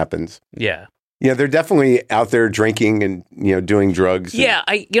something happens. Yeah. Yeah, they're definitely out there drinking and, doing drugs. Yeah,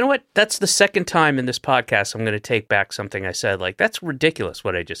 you know what? That's the second time in this podcast I'm going to take back something I said. Like, that's ridiculous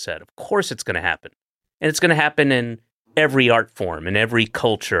what I just said. Of course it's going to happen. And it's going to happen in every art form, in every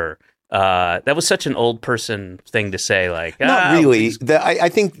culture. That was such an old person thing to say. Like, not really. I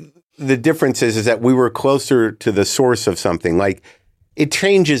think the difference is that we were closer to the source of something. Like, it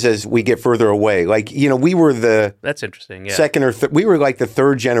changes as we get further away. Like, we were that's interesting. Yeah. Second or we were like the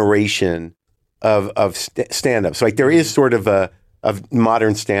third generation of stand-ups. Like, there is sort of a of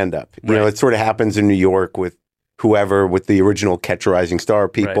modern stand-up. You know, it sort of happens in New York with whoever, with the original Catch a Rising Star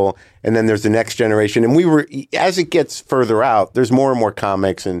people, and then there's the next generation. And as it gets further out, there's more and more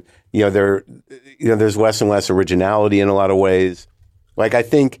comics, and there's less and less originality in a lot of ways. Like I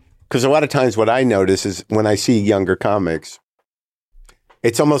think, because a lot of times what I notice is when I see younger comics,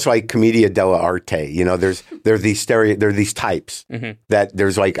 it's almost like commedia dell'arte. You know, there are these types that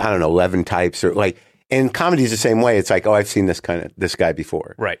there's like, I don't know, 11 types or like, and comedy is the same way. It's like, oh, I've seen this guy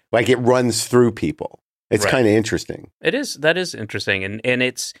before. Right. Like it runs through people. It's kind of interesting. It is. That is interesting. And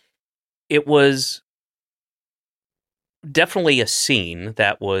it was definitely a scene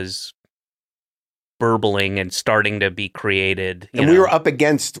that was burbling and starting to be created. And we were up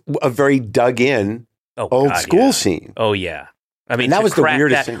against a very dug in old school scene. Oh, yeah. I mean, and that was the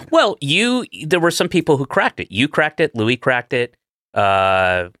weirdest thing. Well, there were some people who cracked it. You cracked it. Louis cracked it.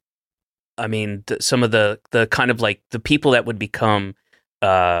 I mean, some of the kind of like the people that would become,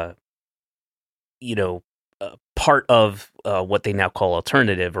 part of what they now call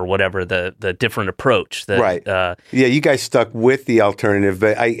alternative or whatever, the different approach. Right. Yeah, you guys stuck with the alternative,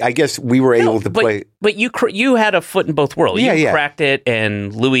 but I guess we were able to play. But you had a foot in both worlds. You cracked it,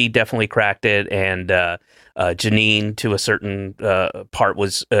 and Louis definitely cracked it, and Janine, to a certain part,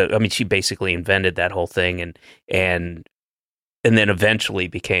 was. I mean, she basically invented that whole thing, and then eventually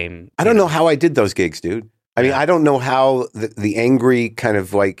became. I don't know how I did those gigs, dude. I mean, I don't know how the angry kind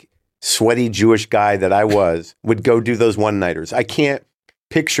of like sweaty Jewish guy that I was would go do those one-nighters. I can't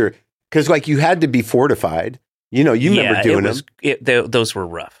picture, because like you had to be fortified. You know, you remember doing them. Those were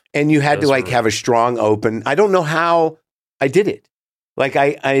rough. And you had to like have a strong open. I don't know how I did it. Like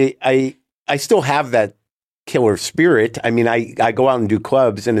I still have that killer spirit. I mean, I go out and do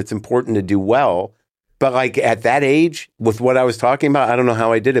clubs, and it's important to do well. But like at that age, with what I was talking about, I don't know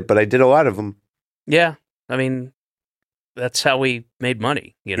how I did it, but I did a lot of them. Yeah. I mean, that's how we made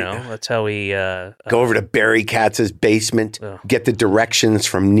money, you know? Yeah. That's how we... go over to Barry Katz's basement, get the directions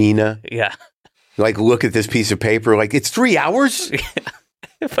from Nina. Yeah. Like, look at this piece of paper. Like, it's 3 hours?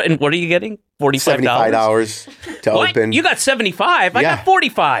 And what are you getting? $45? $75 to open. You got 75? I got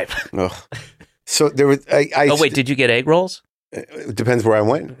 45. Ugh. So there was... wait, did you get egg rolls? It depends where I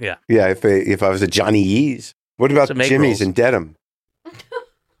went. Yeah. Yeah, if I was at Johnny E's. What about Jimmy's in Dedham?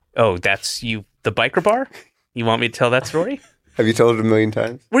 Oh, that's you, the biker bar? You want me to tell that story? Have you told it a million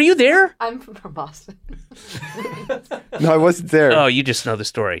times? Were you there? I'm from Boston. No, I wasn't there. Oh, you just know the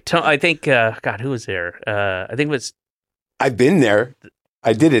story. I think, God, who was there? I think it was... I've been there.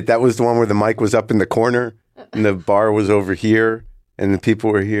 I did it. That was the one where the mic was up in the corner and the bar was over here and the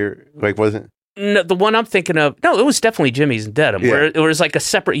people were here. Like, wasn't... No, the one I'm thinking of, no, it was definitely Jimmy's in Dedham, where it was like a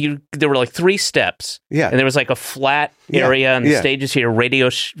separate, there were like 3 steps, and there was like a flat area, and the stage is here, Radio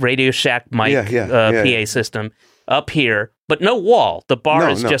Shack mic, PA system up here, but no wall. The bar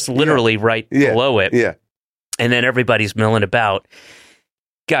is just literally right below it. Yeah. And then everybody's milling about.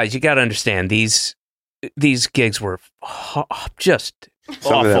 Guys, you got to understand, these gigs were just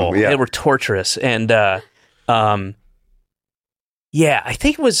awful. They were torturous. And, I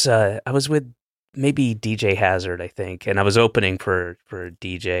think it was, I was with maybe DJ Hazard, I think, and I was opening for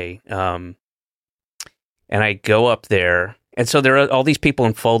DJ. And I go up there, and so there are all these people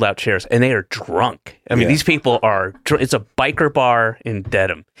in fold-out chairs, and they are drunk. I mean, these people are, it's a biker bar in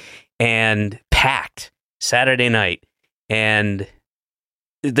Dedham, and packed Saturday night, and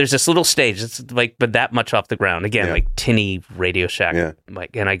there's this little stage, it's like, but that much off the ground. Again, like tinny Radio Shack.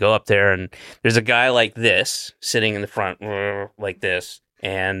 Like, and I go up there, and there's a guy like this, sitting in the front, like this,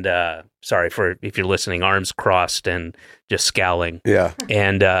 and sorry for if you're listening, arms crossed and just scowling. Yeah.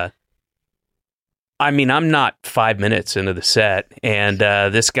 And I mean, I'm not 5 minutes into the set, and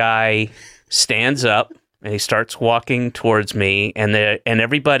this guy stands up and he starts walking towards me, and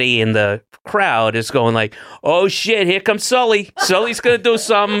everybody in the crowd is going like, "Oh shit, here comes Sully! Sully's gonna do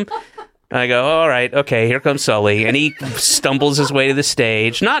something." And I go, "All right, okay, here comes Sully," and he stumbles his way to the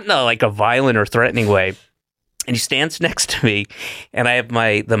stage, not in like a violent or threatening way. And he stands next to me, and I have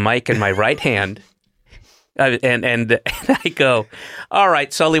the mic in my right hand, and I go, "All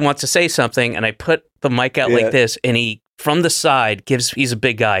right, Sully wants to say something," and I put the mic out like this, and he, from the side, he's a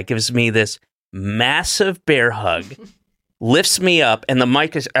big guy, gives me this massive bear hug, lifts me up, and the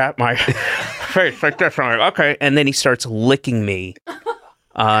mic is at my face like this. I'm like, okay, and then he starts licking me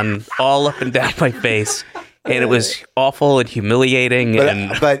on all up and down my face. And it was awful and humiliating.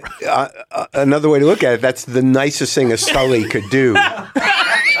 But another way to look at it, that's the nicest thing a Sully could do.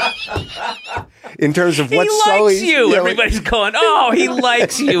 in terms of he what likes Sully's... you. Yeah, Everybody's going, oh, he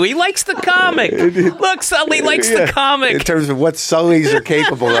likes you. He likes the comic. Look, Sully likes the comic. In terms of what Sullys are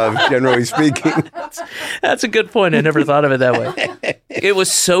capable of, generally speaking. That's a good point. I never thought of it that way. It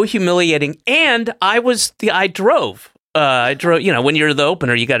was so humiliating. And I drove. I drove, when you're the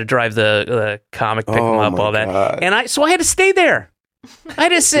opener, you got to drive the comic, pick them up, all that. God. And so I had to stay there. I had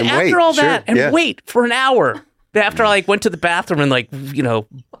to sit after all that and wait for an hour. After I went to the bathroom and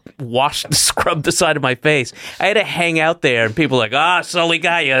scrubbed the side of my face, I had to hang out there, and people were like, Sully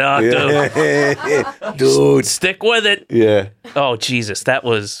got you, dude, stick with it. Yeah. Oh Jesus, that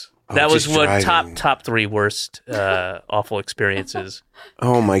was what driving. top 3 worst awful experiences.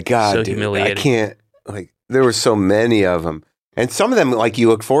 Oh my God, so dude. humiliating. I can't there were so many of them, and some of them you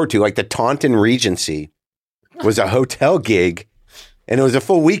look forward to, like the Taunton Regency was a hotel gig. And it was a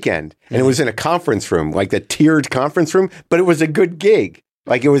full weekend, and it was in a conference room, like the tiered conference room, but it was a good gig.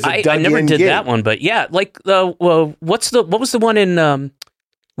 Like it was a I never did gig. that one, but yeah, what was the one in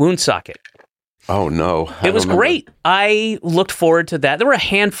Woonsocket? Oh no. It was great. I looked forward to that. There were a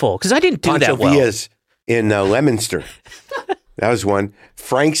handful because I didn't do that well. Villa's in Leominster. That was one.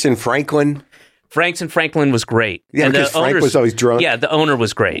 Frank's in Franklin. Frank's in Franklin was great. Yeah, and because Frank was always drunk. Yeah, the owner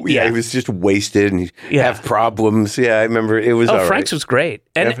was great. Yeah, he was just wasted and he'd have problems. Yeah, I remember it was all right. Frank's was great.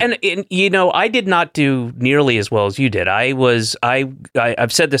 And I did not do nearly as well as you did.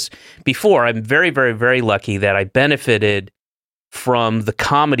 I've said this before. I'm very, very, very lucky that I benefited from the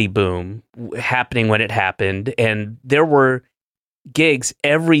comedy boom happening when it happened. And there were gigs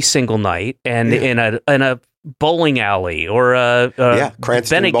every single night and in a bowling alley or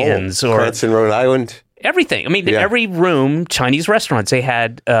Cranston Bennigan's Bowl. or Cranston, Rhode Island. Everything. I mean, every room, Chinese restaurants, they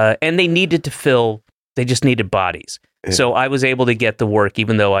had, and they needed to fill, they just needed bodies. Yeah. So I was able to get the work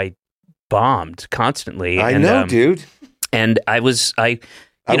even though I bombed constantly. I know, dude. And I went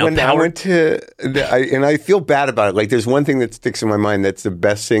to, and I feel bad about it. Like there's one thing that sticks in my mind that's the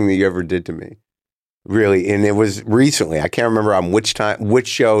best thing that you ever did to me. Really. And it was recently. I can't remember on which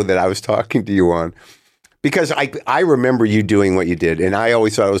show that I was talking to you on. Because I remember you doing what you did, and I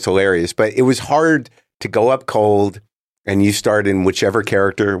always thought it was hilarious. But it was hard to go up cold, and you start in whichever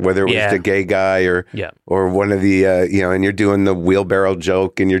character, whether it was the gay guy or one of the and you're doing the wheelbarrow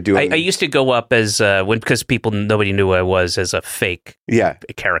joke, and you're doing. I used to go up as because nobody knew who I was as a fake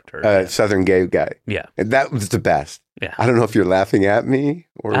character, Southern gay guy. Yeah, and that was the best. Yeah, I don't know if you're laughing at me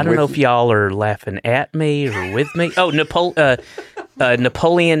or I don't know if y'all are laughing at me or with me. Oh, Napoleon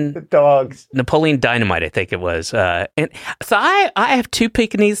the dogs. Napoleon Dynamite, I think it was. And so I have 2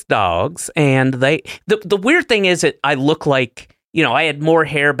 Pekingese dogs, and the weird thing is that I look like, I had more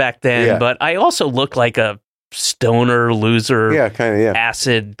hair back then, but I also look like a stoner loser,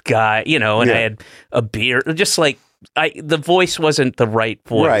 acid guy, and I had a beard, just like the voice wasn't the right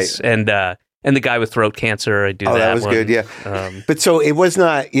voice, right. And the guy with throat cancer, I do that. Oh, that was one. good, yeah. But so it was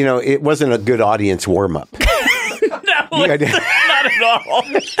not, it wasn't a good audience warm up. No, not at all.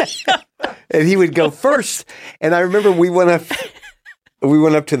 And he would go first. And I remember we went up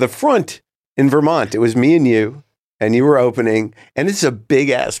to the front in Vermont. It was me and you were opening, and it's a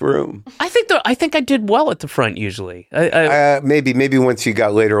big ass room. I think I did well at the front usually. Maybe once you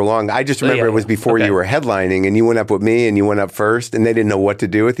got later along. I just remember it was before you were headlining, and you went up with me, and you went up first, and they didn't know what to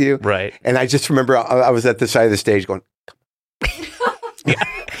do with you. Right. And I just remember I was at the side of the stage going. Yeah.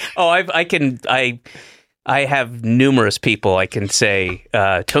 Oh, I have numerous people I can say.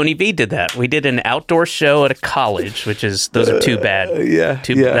 Tony V did that. We did an outdoor show at a college, those are too bad.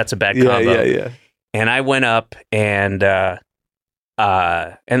 That's a bad combo. Yeah. And I went up, and there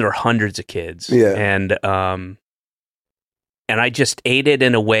were hundreds of kids. Yeah. And I just ate it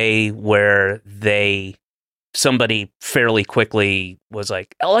in a way where somebody fairly quickly was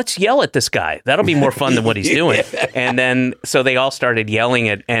like, "Oh, let's yell at this guy. That'll be more fun than what he's doing." And then, so they all started yelling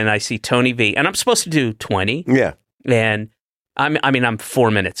it, and I see Tony V, and I'm supposed to do 20. Yeah. And I'm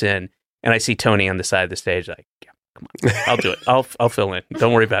 4 minutes in, and I see Tony on the side of the stage, like, "Yeah, come on, I'll do it. I'll fill in.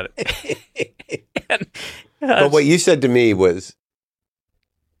 Don't worry about it." But what you said to me was,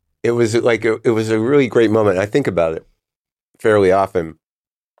 it was a really great moment. I think about it fairly often.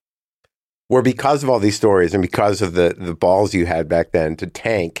 Where because of all these stories and because of the balls you had back then to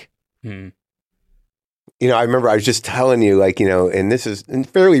tank, I remember I was just telling you, and this is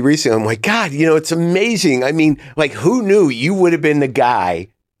fairly recent, I'm like, God, it's amazing. I mean, who knew you would have been the guy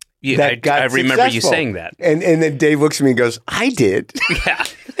that got I remember successful? you saying that. And then Dave looks at me and goes, I did. Yeah.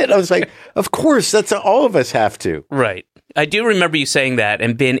 And I was like, of course, that's all of us have to. Right. I do remember you saying that,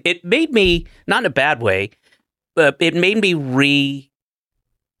 and it made me, not in a bad way, but it made me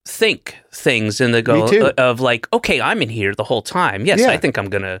think things in the goal of okay, I'm in here the whole time. Yes, I think I'm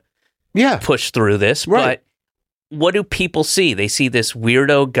going to push through this. Right. But what do people see? They see this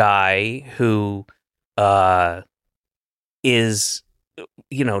weirdo guy who is,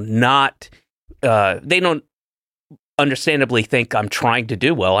 not. They don't understandably think I'm trying to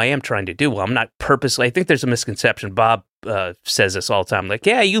do well. I am trying to do well. I'm not purposely. I think there's a misconception. Bob says this all the time. Like,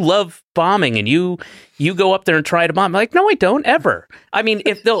 yeah, you love bombing and you go up there and try to bomb. I'm like, no, I don't ever. I mean,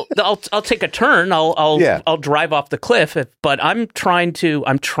 if I'll take a turn. I'll drive off the cliff. But I'm trying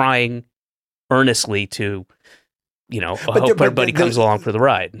earnestly to, hope everybody comes along for the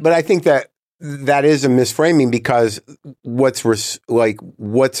ride. But I think that is a misframing, because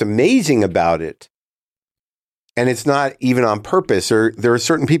what's amazing about it, and it's not even on purpose, or there are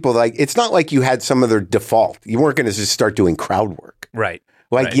certain people, like, it's not like you had some other default. You weren't going to just start doing crowd work. Right.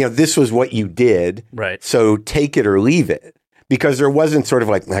 Like, this was what you did. Right. So take it or leave it, because there wasn't sort of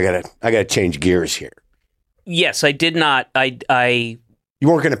like, I gotta change gears here. Yes, I did not. You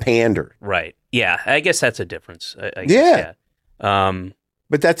weren't going to pander. Right. Yeah. I guess that's a difference. I guess, yeah.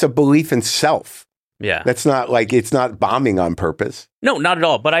 But that's a belief in self. Yeah. That's not like, it's not bombing on purpose. No, not at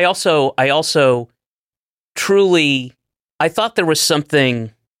all. But I also truly, I thought there was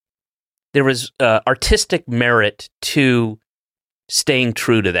artistic merit to staying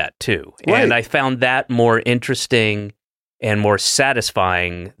true to that too. Right. And I found that more interesting and more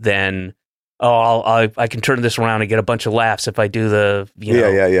satisfying than, I can turn this around and get a bunch of laughs if I do the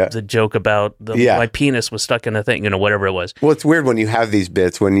joke about my penis was stuck in a thing, whatever it was. Well, it's weird when you have these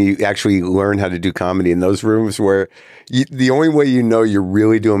bits, when you actually learn how to do comedy in those rooms where the only way you're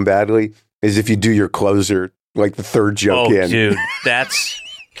really doing badly is if you do your closer, like the third joke in. Oh, dude, that's...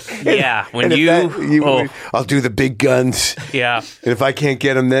 Yeah, I'll do the big guns. Yeah, and if I can't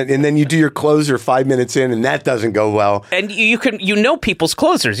get them, then you do your closer 5 minutes in, and that doesn't go well. And you people's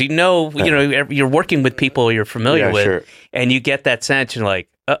closers. You're working with people you're familiar with, sure. And you get that sense. You're like,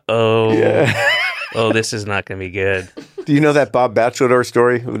 oh, this is not going to be good. Do you know that Bob Bachelor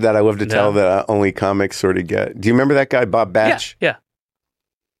story that I love to tell that only comics sort of get? Do you remember that guy, Bob Batch? Yeah.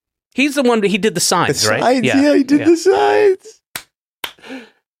 He's the one. He did the signs, right? Yeah, he did the signs.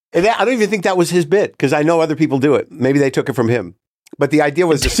 And I don't even think that was his bit, because I know other people do it. Maybe they took it from him. But the idea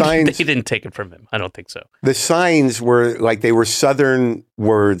was the signs... They didn't take it from him. I don't think so. The signs were like, they were Southern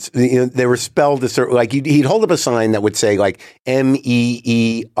words. They were spelled a certain... Like, he'd hold up a sign that would say, like,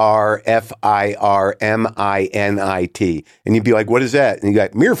 MEERFIRMINIT. And you'd be like, what is that? And you'd be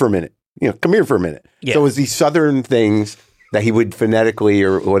like, come here for a minute. Come here for a minute. Yeah. So it was these Southern things that he would phonetically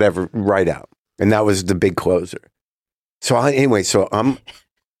or whatever write out. And that was the big closer. So I'm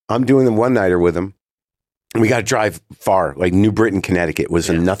doing the one-nighter with him. We got to drive far, like New Britain, Connecticut was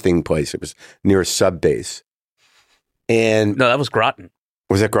a nothing place. It was near a sub base. And no, that was Groton.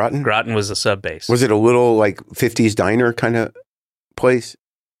 Was that Groton? Groton was the sub base. Was it a little like 50s diner kind of place?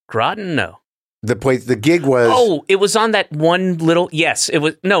 Groton? No. The place, the gig was... Oh, it was on that one little... Yes, it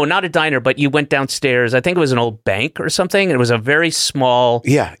was... No, not a diner, but you went downstairs. I think it was an old bank or something. It was a very small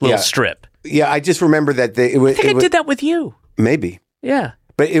little strip. Yeah, I just remember that... I did that with you. Maybe. Yeah.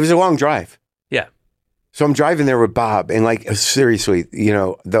 But it was a long drive. Yeah. So I'm driving there with Bob, and like, seriously,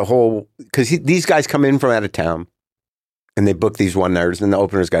 the whole... Because these guys come in from out of town, and they book these one-nighters, and the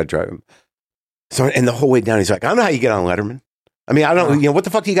opener's got to drive them. So, and the whole way down, he's like, I don't know how you get on Letterman. I mean, I don't... what the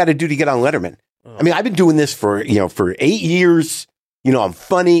fuck do you got to do to get on Letterman? I mean, I've been doing this for 8 years. I'm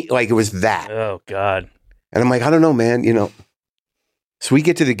funny. Like, it was that. Oh, God. And I'm like, I don't know, man, So we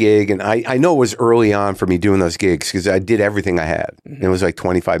get to the gig, and I know it was early on for me doing those gigs because I did everything I had. Mm-hmm. And it was like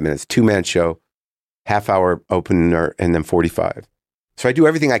 25 minutes, 2-man show, half-hour opener, and then 45. So I do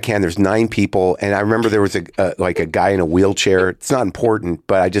everything I can. There's 9 people, and I remember there was a guy in a wheelchair. It's not important,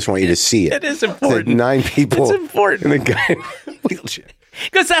 but I just want you to see it. It is important. 9 people. It's important. And a guy in a wheelchair.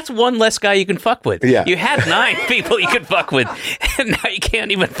 Because that's one less guy you can fuck with. Yeah. You had 9 people you could fuck with, and now you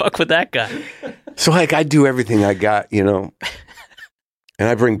can't even fuck with that guy. So like I do everything I got, and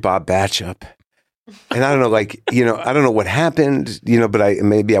I bring Bob Batch up. And I don't know, I don't know what happened, but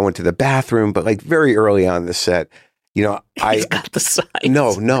maybe I went to the bathroom, but like very early on in the set, He's got the signs.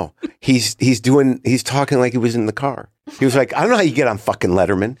 No. He's talking like he was in the car. He was like, I don't know how you get on fucking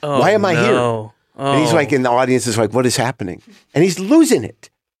Letterman. Why am I here? Oh. And he's like, in the audience is like, what is happening? And he's losing it.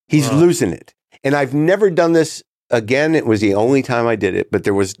 He's losing it. And I've never done this again. It was the only time I did it, but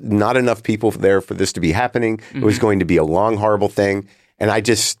there was not enough people there for this to be happening. Mm-hmm. It was going to be a long, horrible thing. And I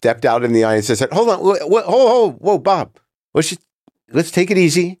just stepped out in the audience and said, hold on, whoa, Bob, let's take it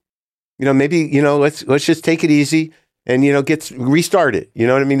easy. Let's just take it easy and, restart it. You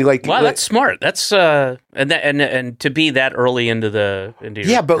know what I mean? Like, wow, that's smart. That's, and to be that early into your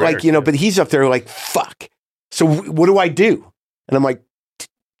but career, but he's up there like, fuck. So what do I do? And I'm like,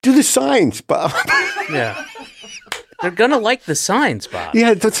 do the signs, Bob. Yeah. They're going to like the signs, Bob.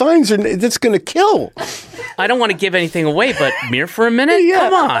 Yeah, the signs that's going to kill. I don't want to give anything away, but Mirror for a Minute? Yeah.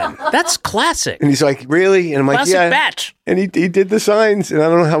 Come on. That's classic. And he's like, really? And I'm like, Classic yeah. batch. And he did the signs, and I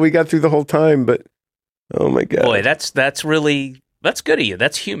don't know how we got through the whole time, but oh my God. Boy, that's good of you.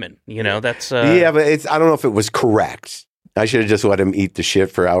 That's human. That's... Yeah, but I don't know if it was correct. I should have just let him eat the shit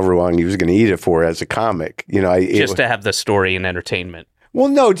for however long he was going to eat it for as a comic. Just to have the story and entertainment. Well,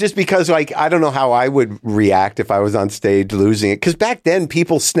 no, just because, I don't know how I would react if I was on stage losing it. Because back then,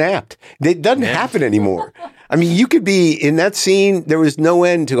 people snapped. It doesn't happen anymore. I mean, you could be in that scene. There was no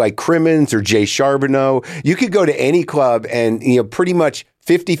end to Crimmins or Jay Charbonneau. You could go to any club and, pretty much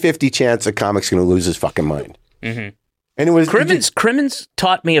 50-50 chance a comic's going to lose his fucking mind. Mm-hmm. And it was... Crimmins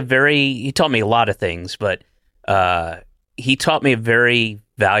taught me he taught me a lot of things, but he taught me a very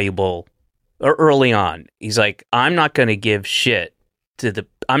valuable, early on. He's like, I'm not going to give shit to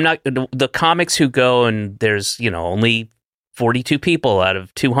the comics who go and there's, only 42 people out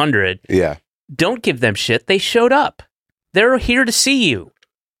of 200. Yeah. Don't give them shit. They showed up. They're here to see you.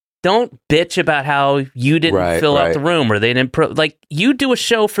 Don't bitch about how you didn't fill out the room or they didn't you do a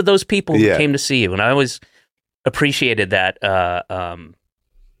show for those people who came to see you. And I always appreciated that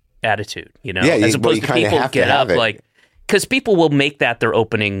attitude, as opposed to people get up because people will make that their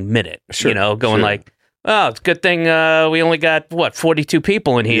opening minute, oh, it's a good thing we only got 42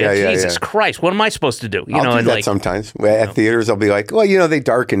 people in here. Jesus Christ, what am I supposed to do? I'll do that sometimes at theaters. I'll be like, well, they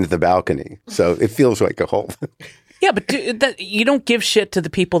darkened the balcony, so it feels like a whole. Yeah, but you don't give shit to the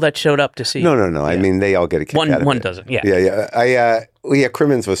people that showed up to see you. No. Yeah. I mean, they all get a kick out of it. One doesn't. Yeah. Yeah.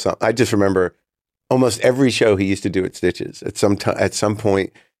 Crimmins was something. I just remember almost every show he used to do at Stitches. At some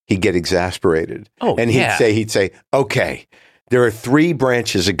point, he'd get exasperated. Oh, and he'd say, okay, there are 3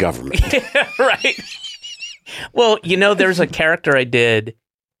 branches of government. Right. Well, there's a character I did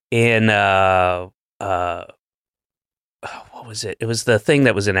in what was it? It was the thing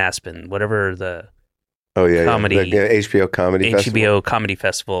that was in Aspen, whatever the comedy, the HBO Comedy Festival. HBO Comedy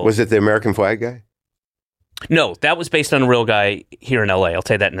Festival. Was it the American Flag guy? No, that was based on a real guy here in LA. I'll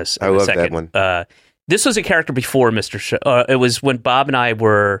tell you that in a second. I love that one. This was a character before Mr. Show. It was when Bob and I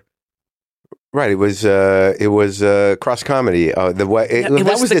were. Right, it was cross comedy. That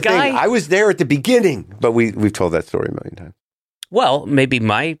was the guy, thing. I was there at the beginning, but we've told that story a million times. Well, maybe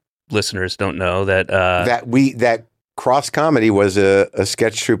my listeners don't know that that cross comedy was a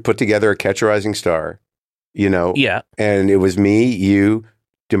sketch troupe put together, a Catch a Rising Star, Yeah, and it was me, you,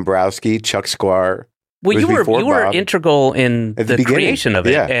 Dombrowski, Chuck Sklar. Well, you were integral in the creation of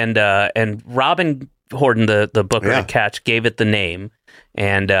it, and Robin Horton, the booker at Catch, gave it the name,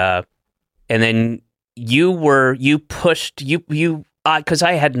 and then you pushed because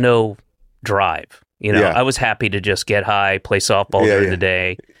I had no drive. I was happy to just get high, play softball during the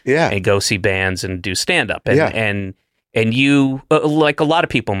day, and go see bands and do stand up. And you, like a lot of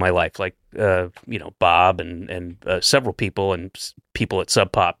people in my life, like Bob and several people and people at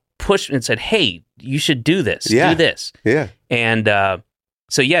Sub Pop, pushed and said, "Hey, you should do this. Do this." Yeah. And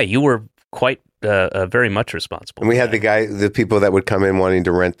so you were quite. Very much responsible. And we had the people that would come in wanting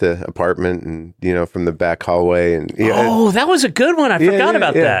to rent the apartment and, from the back hallway. And that was a good one. I forgot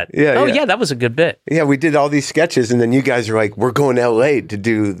about that. Yeah. That was a good bit. Yeah, we did all these sketches and then you guys are like, we're going to LA to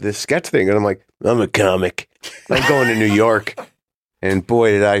do this sketch thing. And I'm like, I'm a comic. I'm going to New York. And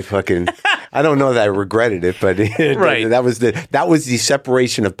boy, did I I don't know that I regretted it, but that was the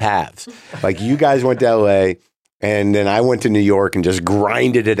separation of paths. Like you guys went to LA and then I went to New York and just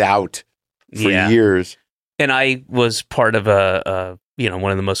grinded it out. For years. And I was part of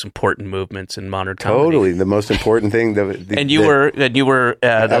one of the most important movements in modern comedy. Totally, the most important thing. You were.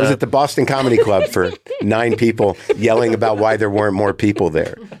 I was at the Boston Comedy Club for 9 people yelling about why there weren't more people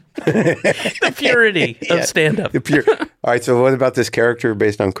there. The purity of stand-up. All right, so what about this character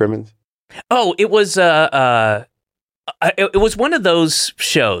based on Crimmins? Oh, it was it was one of those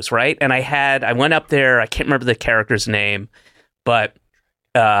shows, right? And I went up there. I can't remember the character's name, but.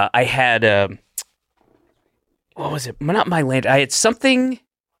 I had what was it? Not my land. I had something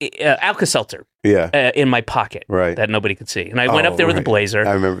Alka-Seltzer. In my pocket, that nobody could see, and I went up there with a blazer.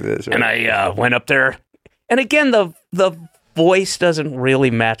 I remember this, and I went up there, and again the voice doesn't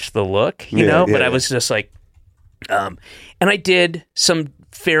really match the look, but I was just like, and I did some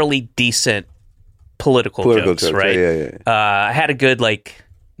fairly decent political jokes, right? Yeah. I had a good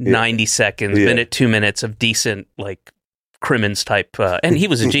 90 seconds, minute, 2 minutes of decent Crimmins type, and he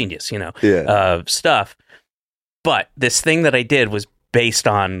was a genius, stuff. But this thing that I did was based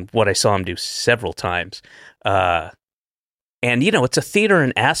on what I saw him do several times. And, it's a theater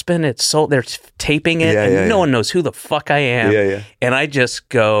in Aspen. It's sold. They're taping it, and no one knows who the fuck I am. Yeah, yeah. And I just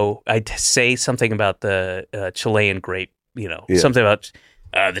go, I say something about the Chilean grape, something about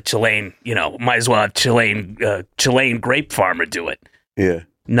the Chilean, might as well have Chilean grape farmer do it. Yeah.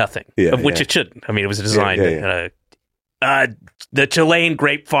 Nothing, of which it shouldn't. I mean, it was designed. The Chilean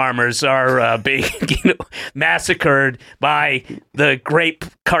grape farmers are being massacred by the grape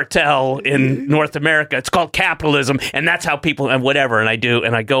cartel in North America. It's called capitalism, and that's how people and whatever. And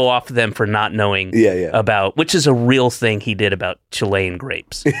I go off them for not knowing about, which is a real thing he did about Chilean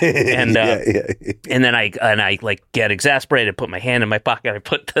grapes. And and then I like get exasperated, put my hand in my pocket. I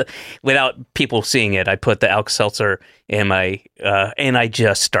put without people seeing it, I put the Alka-Seltzer in my and I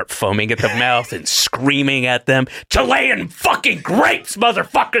just start foaming at the mouth and screaming at them, Chilean fucking grapes,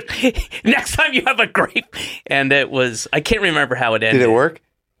 motherfuckers! Next time you have a grape. And it was, I can't remember how it ended. Did it work?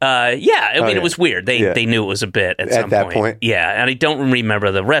 I mean, it was weird. They knew it was a bit at some that point. Yeah, and I don't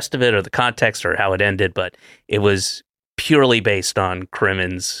remember the rest of it or the context or how it ended, but it was purely based on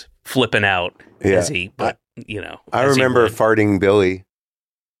Crimmins flipping out as he, I remember Farting Billy.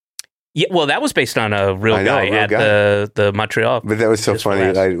 Yeah, well, that was based on a real guy at the Montreal. But that was so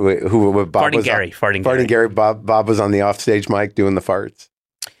funny. Bob Farting Gary. Bob was on the offstage mic doing the farts,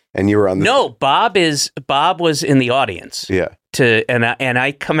 and you were on the. No, Bob was in the audience. Yeah. And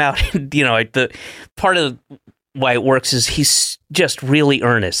I come out. The part of why it works is he's just really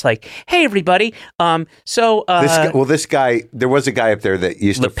earnest. Like, hey, everybody. This guy. There was a guy up there that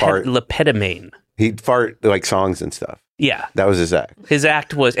used to fart. Lepidamine. He'd fart like songs and stuff. Yeah. That was his act. His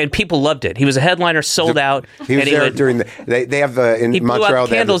act was, and people loved it. He was a headliner, sold out. He was there during the, they have the, in Montreal,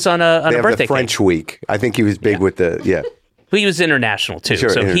 they have candles on a birthday the French cake. Week. I think he was big with the, He was international too. Sure,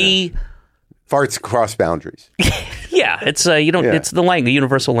 so he farts cross boundaries. Yeah, it's it's the language,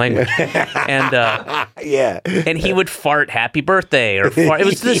 universal language, and and he would fart "Happy Birthday" or fart. It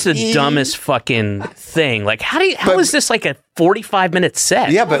was just the dumbest fucking thing. Like, how is this like a 45-minute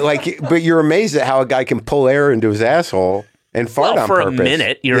set? Yeah, but you're amazed at how a guy can pull air into his asshole and fart on for purpose. A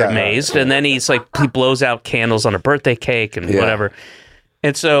minute. You're amazed, and then he's like he blows out candles on a birthday cake and whatever,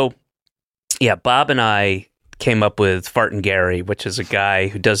 and so Bob and I came up with Fartin' Gary, which is a guy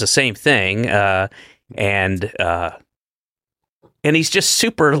who does the same thing, and he's just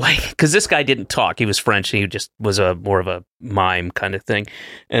super because this guy didn't talk. He was French. He just was more of a mime kind of thing.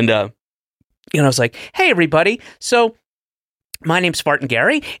 And, I was like, hey, everybody. So my name's Fartin'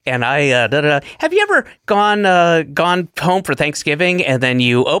 Gary. And I, have you ever gone home for Thanksgiving and then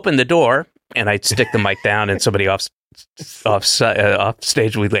you open the door and I'd stick the mic down and somebody off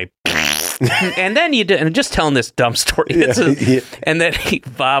stage would like, and then you did, and just telling this dumb story. And then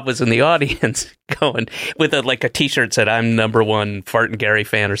Bob was in the audience going with a T-shirt that said "I'm #1 Fartin' Gary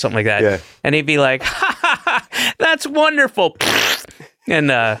fan" or something like that. Yeah. And he'd be like, "Ha, that's wonderful."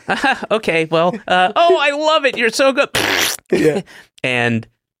 And okay, well, oh, I love it. You're so good. Yeah. And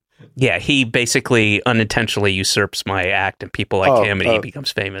he basically unintentionally usurps my act, and people like him, and he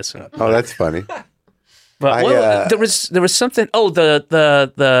becomes famous. Oh, that's funny. But there was something. Oh,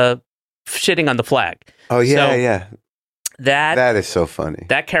 the shitting on the flag. Oh yeah, that is so funny.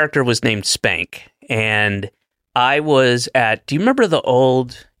 That character was named Spank, and I was at. Do you remember the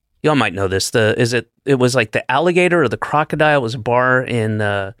old? Y'all might know this. It was like the Alligator or the Crocodile. It was a bar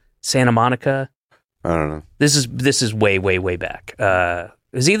in Santa Monica. I don't know. This is way back. It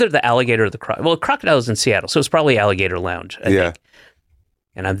was either the Alligator or the Crocodile. Well, Crocodile was in Seattle, so it's probably Alligator Lounge. I think.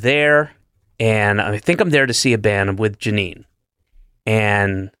 And I'm there, and I think I'm there to see a band. I'm with Janine,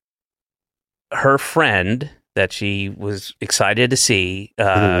 and her friend that she was excited to see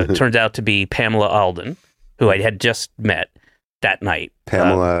turns out to be Pamela Alden, who I had just met that night.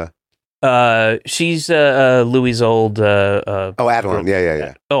 Pamela. She's Louis' old. Adeline.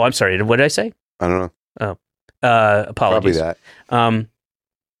 Yeah. Oh, I'm sorry. What did I say? I don't know. Oh, apologies. Probably that.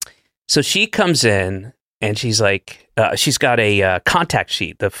 So she comes in and she's like, she's got a contact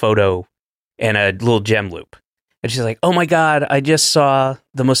sheet, the photo, and a little gem loop. And she's like, oh my God, I just saw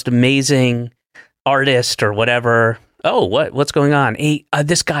the most amazing artist or whatever. Oh, what's going on?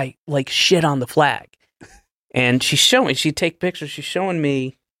 This guy like shit on the flag. And she'd take pictures. She's showing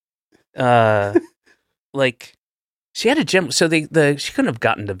me, like she had a gem. So she couldn't have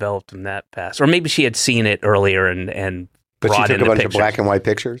gotten developed in that fast, or maybe she had seen it earlier and but brought she took in a bunch pictures. of black and white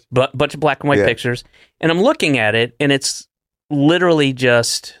pictures. Bunch of black and white pictures, and I'm looking at it, and it's literally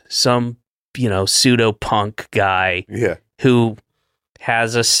just some pseudo punk guy who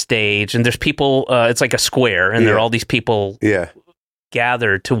has a stage, and there's people. It's like a square, and there are all these people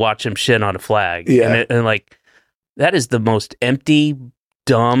gathered to watch him shit on a flag. And like that is the most empty,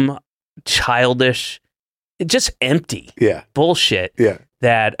 dumb, childish. just empty Yeah. bullshit. Yeah.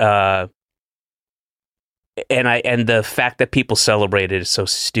 That and the fact that people celebrate it is so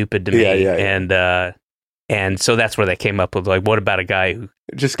stupid to me. Yeah. And so that's where they came up with like, what about a guy who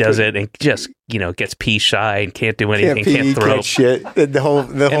just does it and just gets pee shy and can't do anything, can't throw can't shit. The whole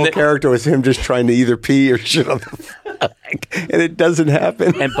character was him just trying to either pee or shit on the flag, and it doesn't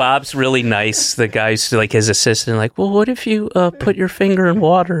happen. And Bob's really nice. The guy's like his assistant, like, well, what if you put your finger in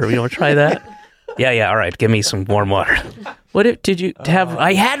water? You want to try that? Yeah. All right, give me some warm water. What if did you have?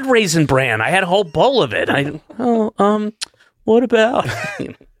 I had Raisin Bran. I had a whole bowl of it. What about?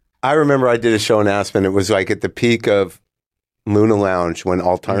 I remember I did a show in Aspen. It was like at the peak of Luna Lounge when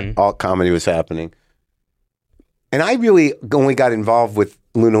alt comedy was happening. And I really only got involved with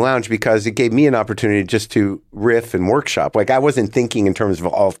Luna Lounge because it gave me an opportunity just to riff and workshop. Like I wasn't thinking in terms of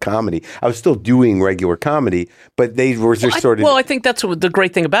alt comedy. I was still doing regular comedy, but they were just sort of... Well, I think that's what the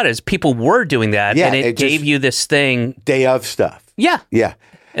great thing about it is people were doing that, and it gave you this thing... Day of stuff. Yeah. Yeah.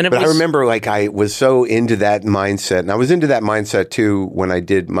 But I remember like I was so into that mindset, and I was into that mindset too when I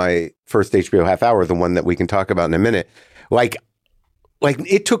did my first HBO half hour, the one that we can talk about in a minute. Like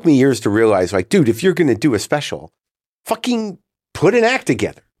it took me years to realize, like, dude, if you're going to do a special, fucking put an act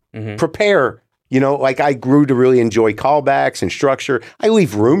together, prepare. Like I grew to really enjoy callbacks and structure. I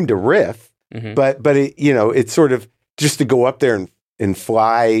leave room to riff, but it, it's sort of just to go up there and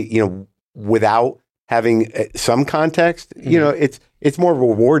fly, without having some context. It's more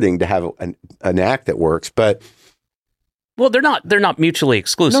rewarding to have an act that works, but. Well, they're not mutually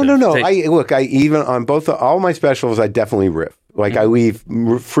exclusive. No. I even on all my specials, I definitely riff. Like I leave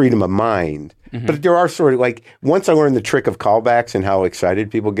freedom of mind. But there are sort of like, once I learned the trick of callbacks and how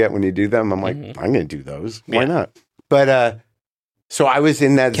excited people get when you do them, I'm like, I'm going to do those. Why not? But so I was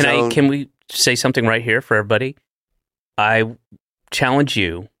in that zone. Can we say something right here for everybody? I challenge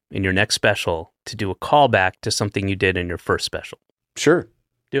you in your next special to do a callback to something you did in your first special. Sure.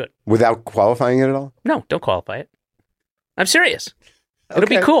 Do it. Without qualifying it at all? No, don't qualify it. I'm serious. It'll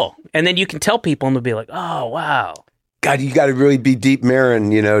be cool. And then you can tell people and they'll be like, oh, wow. God, you got to really be deep Maron,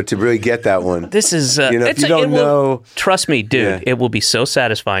 to really get that one. This is, if you don't know. Trust me, dude, it will be so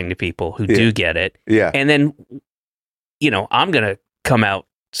satisfying to people who do get it. Yeah. And then, I'm going to come out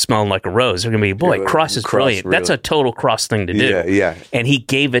smelling like a rose. They're going to be, boy, Cross is brilliant. Really. That's a total Cross thing to do. Yeah. And he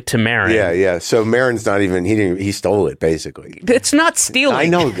gave it to Maron. Yeah. So Maron's not even, he stole it, basically. It's not stealing. I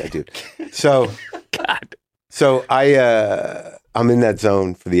know, dude. So, God. So I'm in that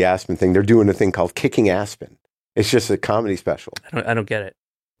zone for the Aspen thing. They're doing a thing called Kicking Aspen. It's just a comedy special. I don't get it.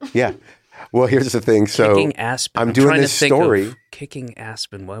 Yeah. Well, here's the thing. So Kicking Aspen. I'm doing this story. Kicking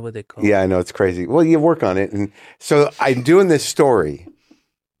Aspen. Why would they call it? Yeah, I know. It's crazy. Well, you work on it. And so I'm doing this story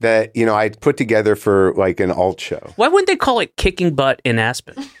that, I put together for like an alt show. Why wouldn't they call it Kicking Butt in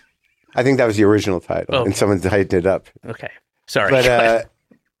Aspen? I think that was the original title. And someone tightened it up. Okay. Sorry. But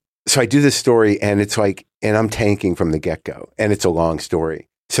so I do this story and it's like, and I'm tanking from the get-go. And it's a long story.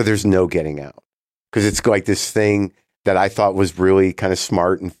 So there's no getting out. Because it's like this thing that I thought was really kind of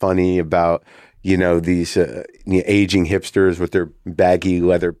smart and funny about, these aging hipsters with their baggy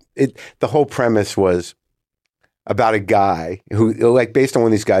leather. The whole premise was about a guy who, like, based on one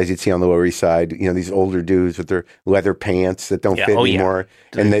of these guys you'd see on the Lower East Side, these older dudes with their leather pants that don't fit anymore.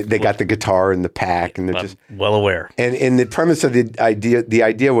 Yeah. And they got the guitar in the pack. And they're just well aware. And the premise of the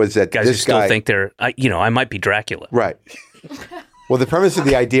idea was that guys this who still guy think they're, I might be Dracula. Right. Well, the premise of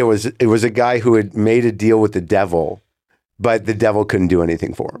the idea was it was a guy who had made a deal with the devil, but the devil couldn't do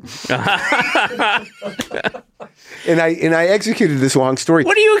anything for him. And I executed this long story.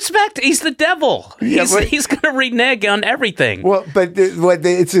 What do you expect? He's the devil. He's going to renege on everything. Well, but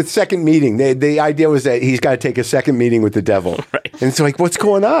it's a second meeting. The idea was that he's got to take a second meeting with the devil. Right. And it's like, what's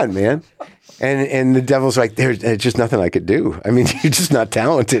going on, man? And the devil's like, there's just nothing I could do. I mean, you're just not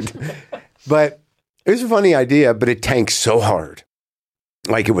talented. But it was a funny idea, but it tanked so hard.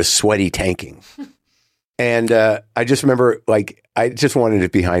 Like it was sweaty tanking. And I just remember, like, I just wanted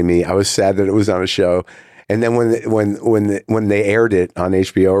it behind me. I was sad that it was on a show. And then when they aired it on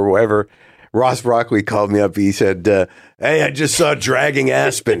HBO or whatever, Ross Broccoli called me up. He said, hey, I just saw Dragging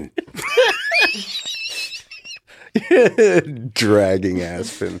Aspen. Dragging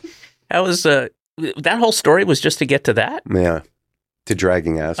Aspen. That was that whole story was just to get to that? Yeah, to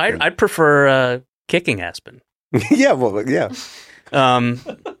Dragging Aspen. I'd prefer Kicking Aspen. Yeah, well, yeah.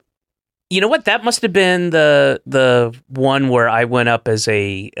 You know what? That must have been the one where I went up as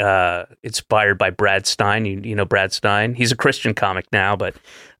inspired by Brad Stein. You know Brad Stein? He's a Christian comic now, but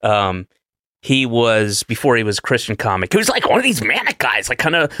he was, before he was a Christian comic, he was like one of these manic guys, like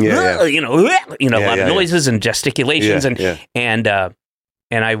kind of, a lot of noises and gesticulations. And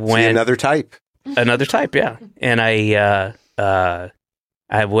I went... another type. Another type, yeah. And I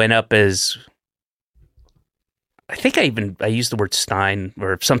went up as, I think I used the word Stein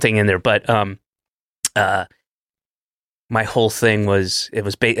or something in there, but my whole thing was it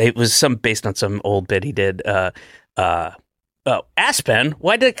was based on some old bit he did. Aspen.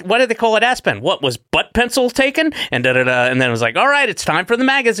 Why did they call it Aspen? What was butt pencil taken? And and then it was like, all right, it's time for the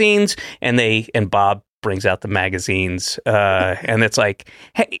magazines. And Bob brings out the magazines, and it's like,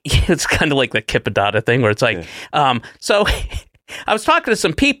 hey, it's kind of like the Kippadata thing where it's like, so. I was talking to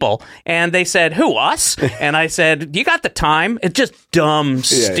some people, and they said, who, us? And I said, you got the time? It's just dumb,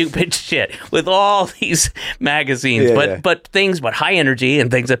 stupid shit with all these magazines, but high energy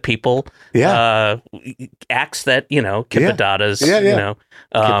and things that people, acts that, Kippadatas,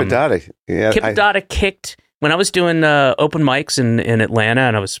 Kippadata kicked, when I was doing open mics in Atlanta,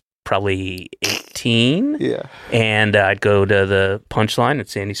 and I was probably 18, and I'd go to the Punchline at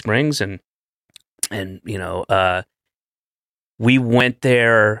Sandy Springs, and we went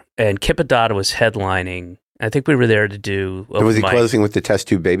there, and Kippadata was headlining. I think we were there to do open Was he mic. closing with the Test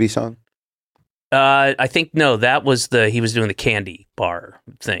Tube Baby song? I think, no, that was he was doing the candy bar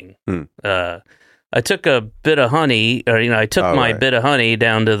thing. I took a bit of honey, or, I took my bit of honey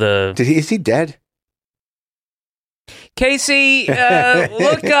down to the... Is he dead? Casey,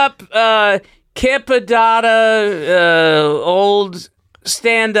 look up Kippadata, old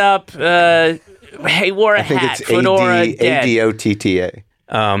stand-up... he wore a hat, fedora, Adotta.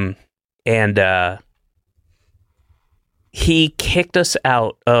 And he kicked us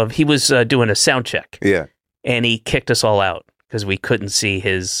out of... He was doing a sound check. Yeah. And he kicked us all out because we couldn't see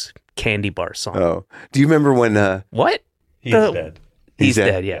his candy bar song. Oh. Do you remember when... What? He's dead. He's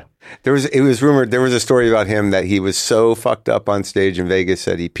dead, yeah. It was rumored, there was a story about him that he was so fucked up on stage in Vegas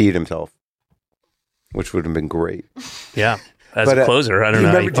that he peed himself, which would have been great. Yeah. As a closer, I don't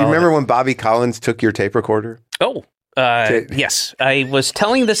know. Do you remember when Bobby Collins took your tape recorder? Oh, yes. I was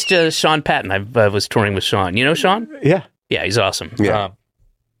telling this to Sean Patton. I was touring with Sean. You know Sean? Yeah. Yeah, he's awesome. Yeah.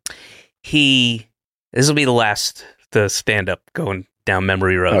 This will be the stand-up going down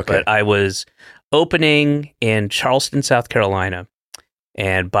memory road, okay. But I was opening in Charleston, South Carolina,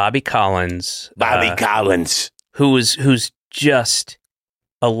 and Bobby Collins, who's just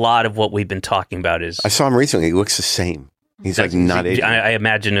a lot lot of what we've been talking about is... I saw him recently. He looks the same. He's like not aging. I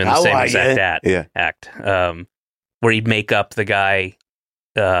imagine in the same exact act. Where he'd make up the guy.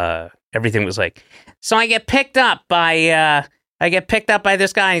 Everything was like, so I get picked up by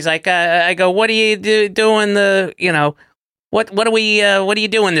this guy. And he's like, I go, what are you doing? What do you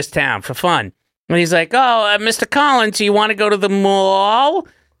do in this town for fun? And he's like, oh, Mr. Collins, you want to go to the mall?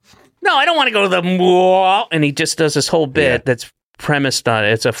 No, I don't want to go to the mall. And he just does this whole bit that's premised on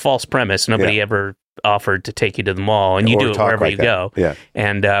it's a false premise. Nobody ever offered to take you to the mall, and you do it wherever you go. Yeah.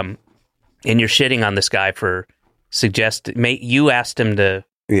 And you're shitting on this guy for you asked him to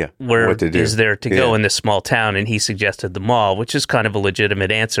where is there to go in this small town, and he suggested the mall, which is kind of a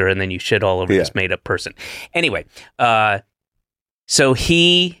legitimate answer, and then you shit all over this made up person. Anyway, so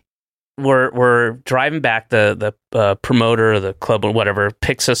we're driving back, the promoter of the club or whatever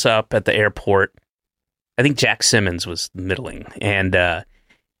picks us up at the airport. I think Jack Simmons was middling, and I'm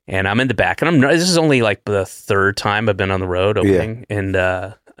in the back, and this is only like the third time I've been on the road opening, and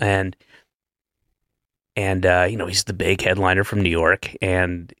he's the big headliner from New York,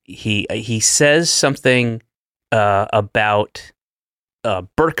 and he says something about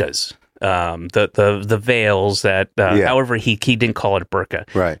burqas, the veils that, however he didn't call it a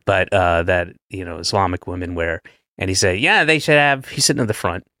burqa, right? But that Islamic women wear, and he said, they should have. He's sitting in the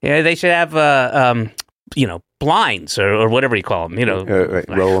front. Yeah, they should have blinds or whatever you call them, right.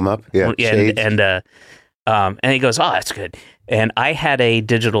 Roll them up. Yeah. Shades. And he goes, oh, that's good. And I had a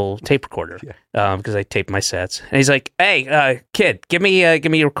digital tape recorder because I taped my sets. And he's like, hey, kid, give me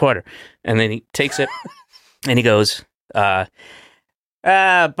a recorder. And then he takes it and he goes, Bobby,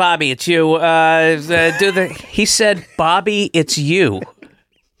 it's you. He said, Bobby, it's you.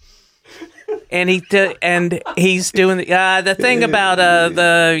 And he's doing the thing about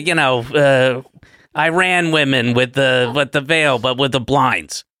Iran women with the veil, but with the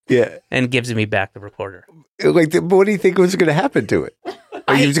blinds. Yeah. And gives me back the recorder. Like, what do you think was going to happen to it?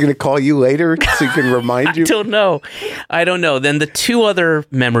 Are you just going to call you later so he can remind you? I don't know. Then the two other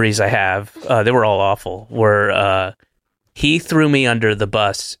memories I have, they were all awful, were he threw me under the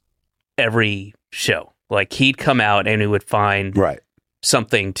bus every show. Like, he'd come out and he would find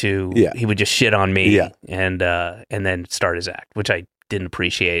something to, he would just shit on me and then start his act, which I didn't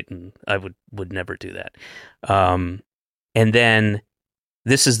appreciate, and I would never do that. And then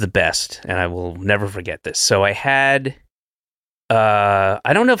this is the best, and I will never forget this. So I had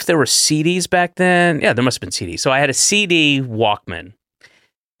I don't know if there were CDs back then. Yeah, there must have been CDs. So I had a CD Walkman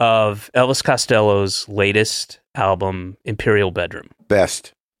of Elvis Costello's latest album, Imperial Bedroom.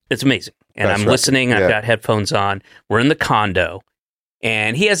 Best. It's amazing. And Best I'm record. listening. I've got headphones on. We're in the condo.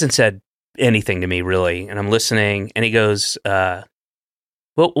 And he hasn't said anything to me, really. And I'm listening. And he goes, what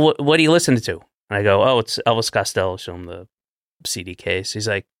are you listening to? And I go, oh, it's Elvis Costello. Show him the CD case. He's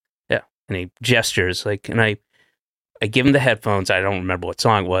like, yeah. And he gestures. And I give him the headphones. I don't remember what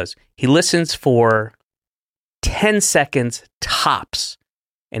song it was. He listens for 10 seconds tops.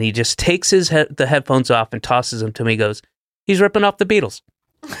 And he just takes the headphones off and tosses them to me. He goes, he's ripping off the Beatles.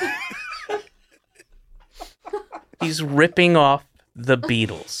 He's ripping off the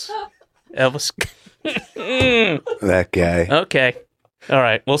Beatles. Elvis. That guy. Okay. All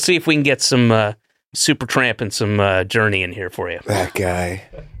right. We'll see if we can get some Supertramp and some Journey in here for you. That guy.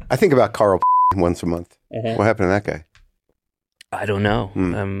 I think about Carl once a month. Mm-hmm. What happened to that guy? I don't know.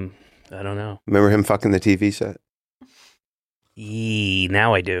 I don't know. Remember him fucking the TV set?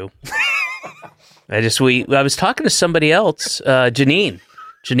 Now I do. I was talking to somebody else, Janine.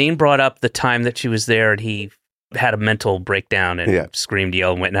 Janine brought up the time that she was there and he had a mental breakdown and screamed,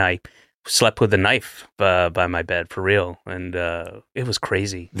 yelled, and went, and I slept with a knife by my bed for real. And it was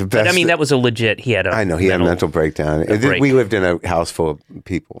crazy. But I mean, that was a legit, he had a mental breakdown. We lived in a house full of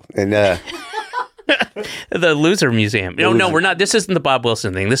people. And the Loser Museum. No, we're not. This isn't the Bob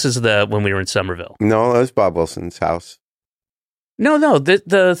Wilson thing. This is when we were in Somerville. No, that was Bob Wilson's house. No,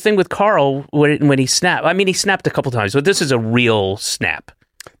 the thing with Carl when he snapped. I mean, he snapped a couple times, but this is a real snap.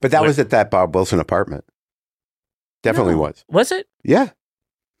 But that was at that Bob Wilson apartment. Definitely was. Was it? Yeah.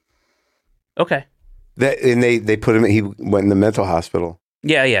 Okay. And they put him. He went in the mental hospital.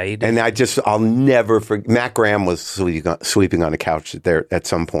 Yeah, he did. And I'll never forget. Matt Graham was sleeping on a couch there at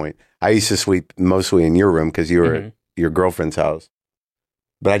some point. I used to sleep mostly in your room because you were at your girlfriend's house.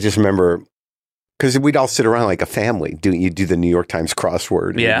 But I just remember. Because we'd all sit around like a family. You do the New York Times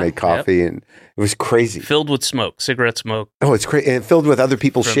crossword and make coffee, and it was crazy. Filled with smoke, cigarette smoke. Oh, it's crazy, and filled with other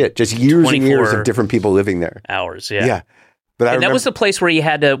people's shit. Just years and years of different people living there. Hours, yeah. Yeah, but that was the place where you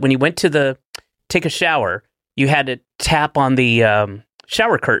had to, when you went to take a shower, you had to tap on the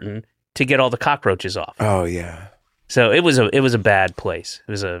shower curtain to get all the cockroaches off. Oh yeah. So it was a bad place.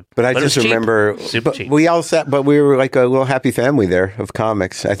 But I just remember, cheap. We all sat, but we were like a little happy family there of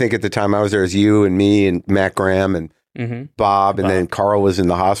comics. I think at the time I was there as you and me and Matt Graham and Bob, and then Carl was in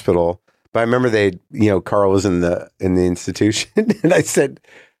the hospital. But I remember Carl was in the institution, and I said,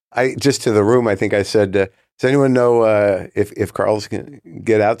 just to the room, I think I said, does anyone know if Carl's gonna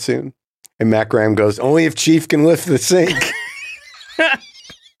get out soon? And Matt Graham goes, only if Chief can lift the sink.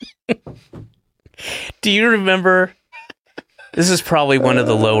 Do you remember? This is probably one of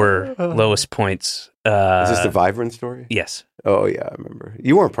the lowest points. Is this the Vibrant story? Yes. Oh, yeah, I remember.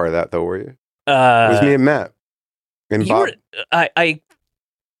 You weren't part of that, though, were you? It was me and Matt. And Bob.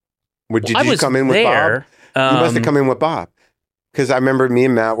 Did you come in with Bob? You must have come in with Bob. Because I remember me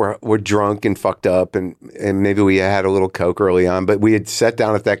and Matt were drunk and fucked up, and maybe we had a little Coke early on, but we had sat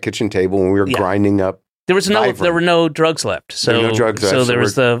down at that kitchen table and we were grinding up. There were no drugs left. So no drugs left. So there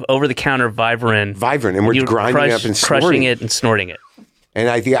was the over-the-counter Vibrant. And we're grinding up and crushing it and snorting it. And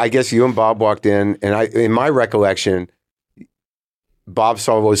I guess you and Bob walked in, and in my recollection, Bob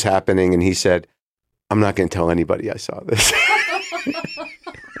saw what was happening, and he said, "I'm not going to tell anybody I saw this."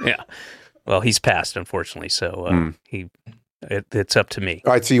 Yeah. Well, he's passed, unfortunately. So it's up to me.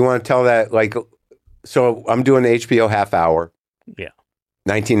 All right. So you want to tell that, so I'm doing the HBO half hour. Yeah.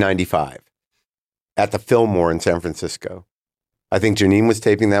 1995. At the Fillmore in San Francisco. I think Janine was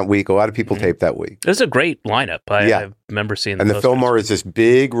taping that week. A lot of people taped that week. It was a great lineup. I remember seeing the And the Fillmore is this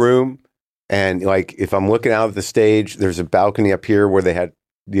big room. And if I'm looking out at the stage, there's a balcony up here where they had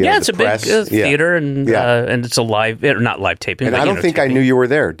it's a big theater and it's a live, not live taping. And I don't think taping. I knew you were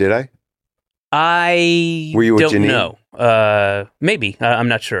there, did I? Were you with Janine? Know. Maybe. I'm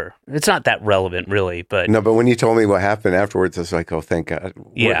not sure. It's not that relevant, really. But no. But when you told me what happened afterwards, I was like, "Oh, thank God."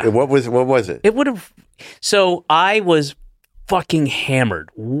 Yeah. What was it? It would have. So I was fucking hammered,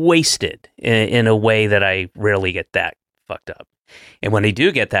 wasted in a way that I rarely get that fucked up. And when I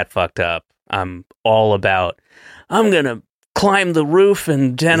do get that fucked up, I'm all about. I'm gonna climb the roof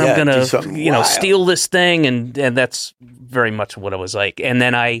and then I'm gonna steal this thing, and that's very much what it was like. And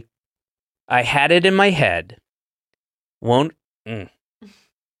then I had it in my head. Won't it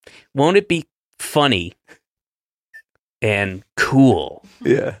be funny and cool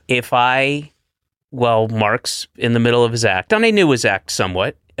if Mark's in the middle of his act, and I knew his act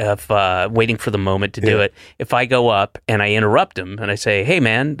somewhat, of waiting for the moment to do it. If I go up and I interrupt him and I say, "Hey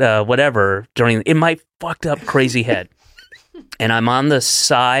man, whatever," in my fucked up crazy head, and I'm on the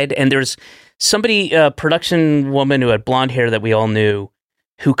side, and there's somebody, a production woman who had blonde hair that we all knew,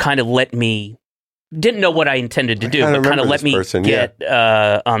 who kind of let me, didn't know what I intended to do, but kind of let me get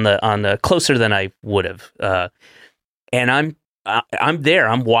on the closer than I would have. And I'm there,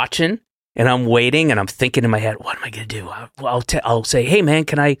 I'm watching, and I'm waiting, and I'm thinking in my head, what am I going to do? I'll say, hey man,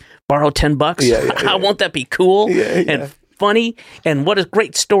 can I borrow $10? Yeah. Won't that be cool and funny? And what a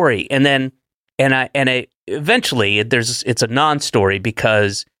great story. And then, eventually it's a non-story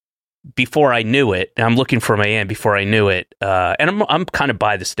because before I knew it, and I'm looking for my aunt before I knew it, and I'm kind of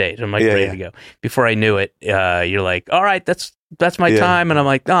by the stage. I'm like ready to go. Before I knew it, you're like, all right, that's my time. And I'm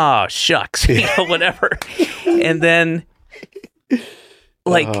like, oh, shucks, whatever. And then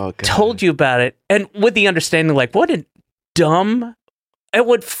told you about it. And with the understanding, like, what a dumb, it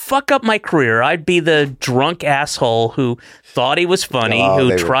would fuck up my career. I'd be the drunk asshole who thought he was funny,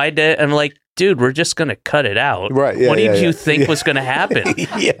 who tried to, I'm like, dude, we're just going to cut it out. Right. Yeah, what did you think was going to happen?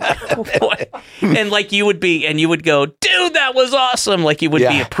 And like you would be, and you would go, dude, that was awesome. Like you would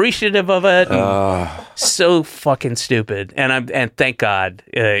be appreciative of it. So fucking stupid. And thank God,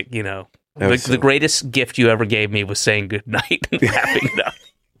 the greatest gift you ever gave me was saying goodnight and wrapping it up.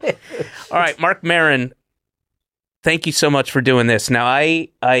 All right, Marc Maron, thank you so much for doing this. Now, I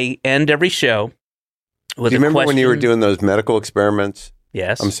end every show with a question. Do you remember when you were doing those medical experiments?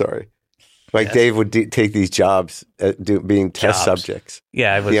 Yes. I'm sorry. Like Dave would take these jobs being test subjects.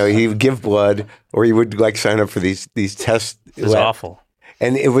 Yeah, he would give blood, or he would like sign up for these tests. It was awful,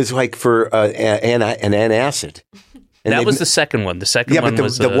 and it was like for an antacid. And that was the second one. The second one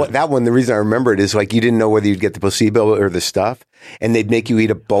was that one. The reason I remember it is like you didn't know whether you'd get the placebo or the stuff, and they'd make you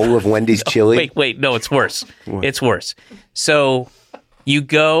eat a bowl of Wendy's chili. Wait, no, it's worse. It's worse. So you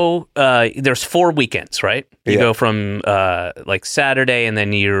go. There's 4 weekends, right? You go from like Saturday, and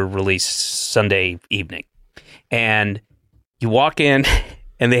then you're released Sunday evening, and you walk in,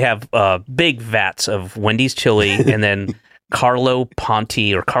 and they have big vats of Wendy's chili, and then Carlo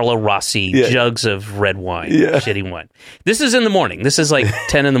Ponti or Carlo Rossi jugs of red wine, shitty wine. This is in the morning. This is like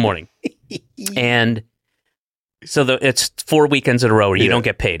 10 in the morning, and so it's 4 weekends in a row where you don't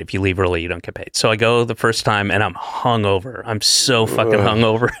get paid. If you leave early, you don't get paid. So I go the first time, and I'm hungover. I'm so fucking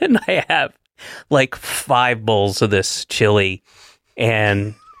hungover, and I have like 5 bowls of this chili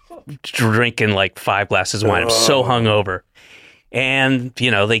and drinking like 5 glasses of wine. I'm so hungover. And,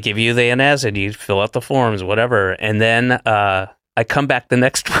 they give you the antacid, you fill out the forms, whatever. And then I come back the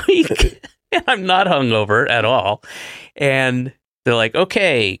next week, and I'm not hungover at all. And they're like,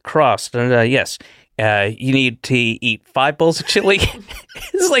 okay, crossed. And yes, you need to eat 5 bowls of chili.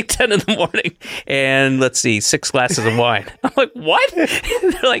 It's like 10 in the morning. And let's see, 6 glasses of wine. I'm like, what?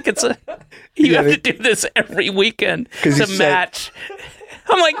 They're like, you have to do this every weekend to match.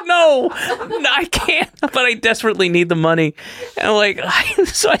 I'm like, no, I can't, but I desperately need the money. And I'm like,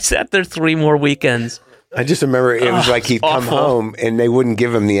 so I sat there 3 more weekends. I just remember it was like he'd come home and they wouldn't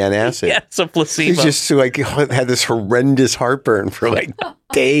give him the antacid. Yeah, it's a placebo. He just like had this horrendous heartburn for like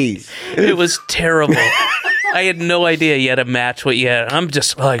days. It was terrible. I had no idea you had to match what you had. I'm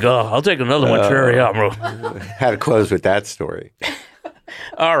just like, I'll take another one. Hurry up, bro. Had to close with that story.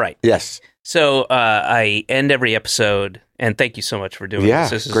 All right. Yes. So I end every episode, and thank you so much for doing this.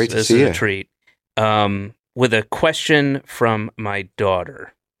 This is great to this see is you. A treat. With a question from my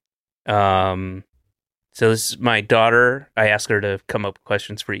daughter. So this is my daughter. I ask her to come up with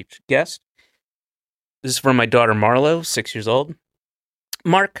questions for each guest. This is from my daughter Marlo, 6 years old.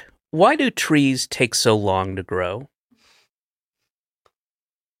 Mark, why do trees take so long to grow?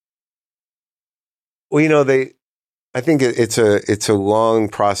 Well, I think it's a long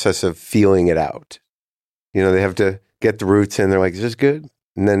process of feeling it out. They have to get the roots in. They're like, is this good?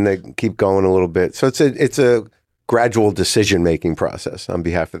 And then they keep going a little bit. So it's a gradual decision-making process on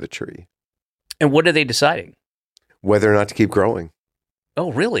behalf of the tree. And what are they deciding? Whether or not to keep growing.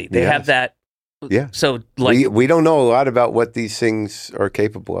 Oh, really? They have that. Yeah. So like we don't know a lot about what these things are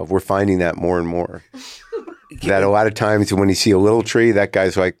capable of. We're finding that more and more. That a lot of times when you see a little tree, that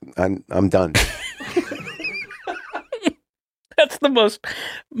guy's like, I'm done. That's the most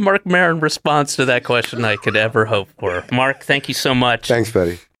Marc Maron response to that question I could ever hope for. Mark, thank you so much. Thanks,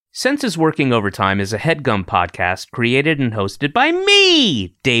 buddy. Sense is Working Overtime is a HeadGum podcast created and hosted by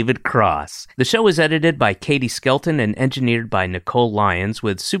me, David Cross. The show is edited by Katie Skelton and engineered by Nicole Lyons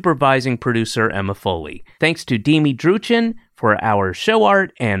with supervising producer Emma Foley. Thanks to Demi Druchin for our show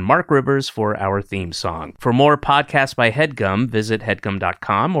art and Mark Rivers for our theme song. For more podcasts by HeadGum, visit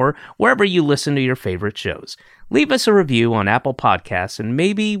headgum.com or wherever you listen to your favorite shows. Leave us a review on Apple Podcasts and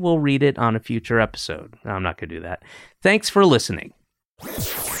maybe we'll read it on a future episode. I'm not going to do that. Thanks for listening.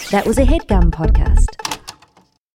 That was a HeadGum podcast.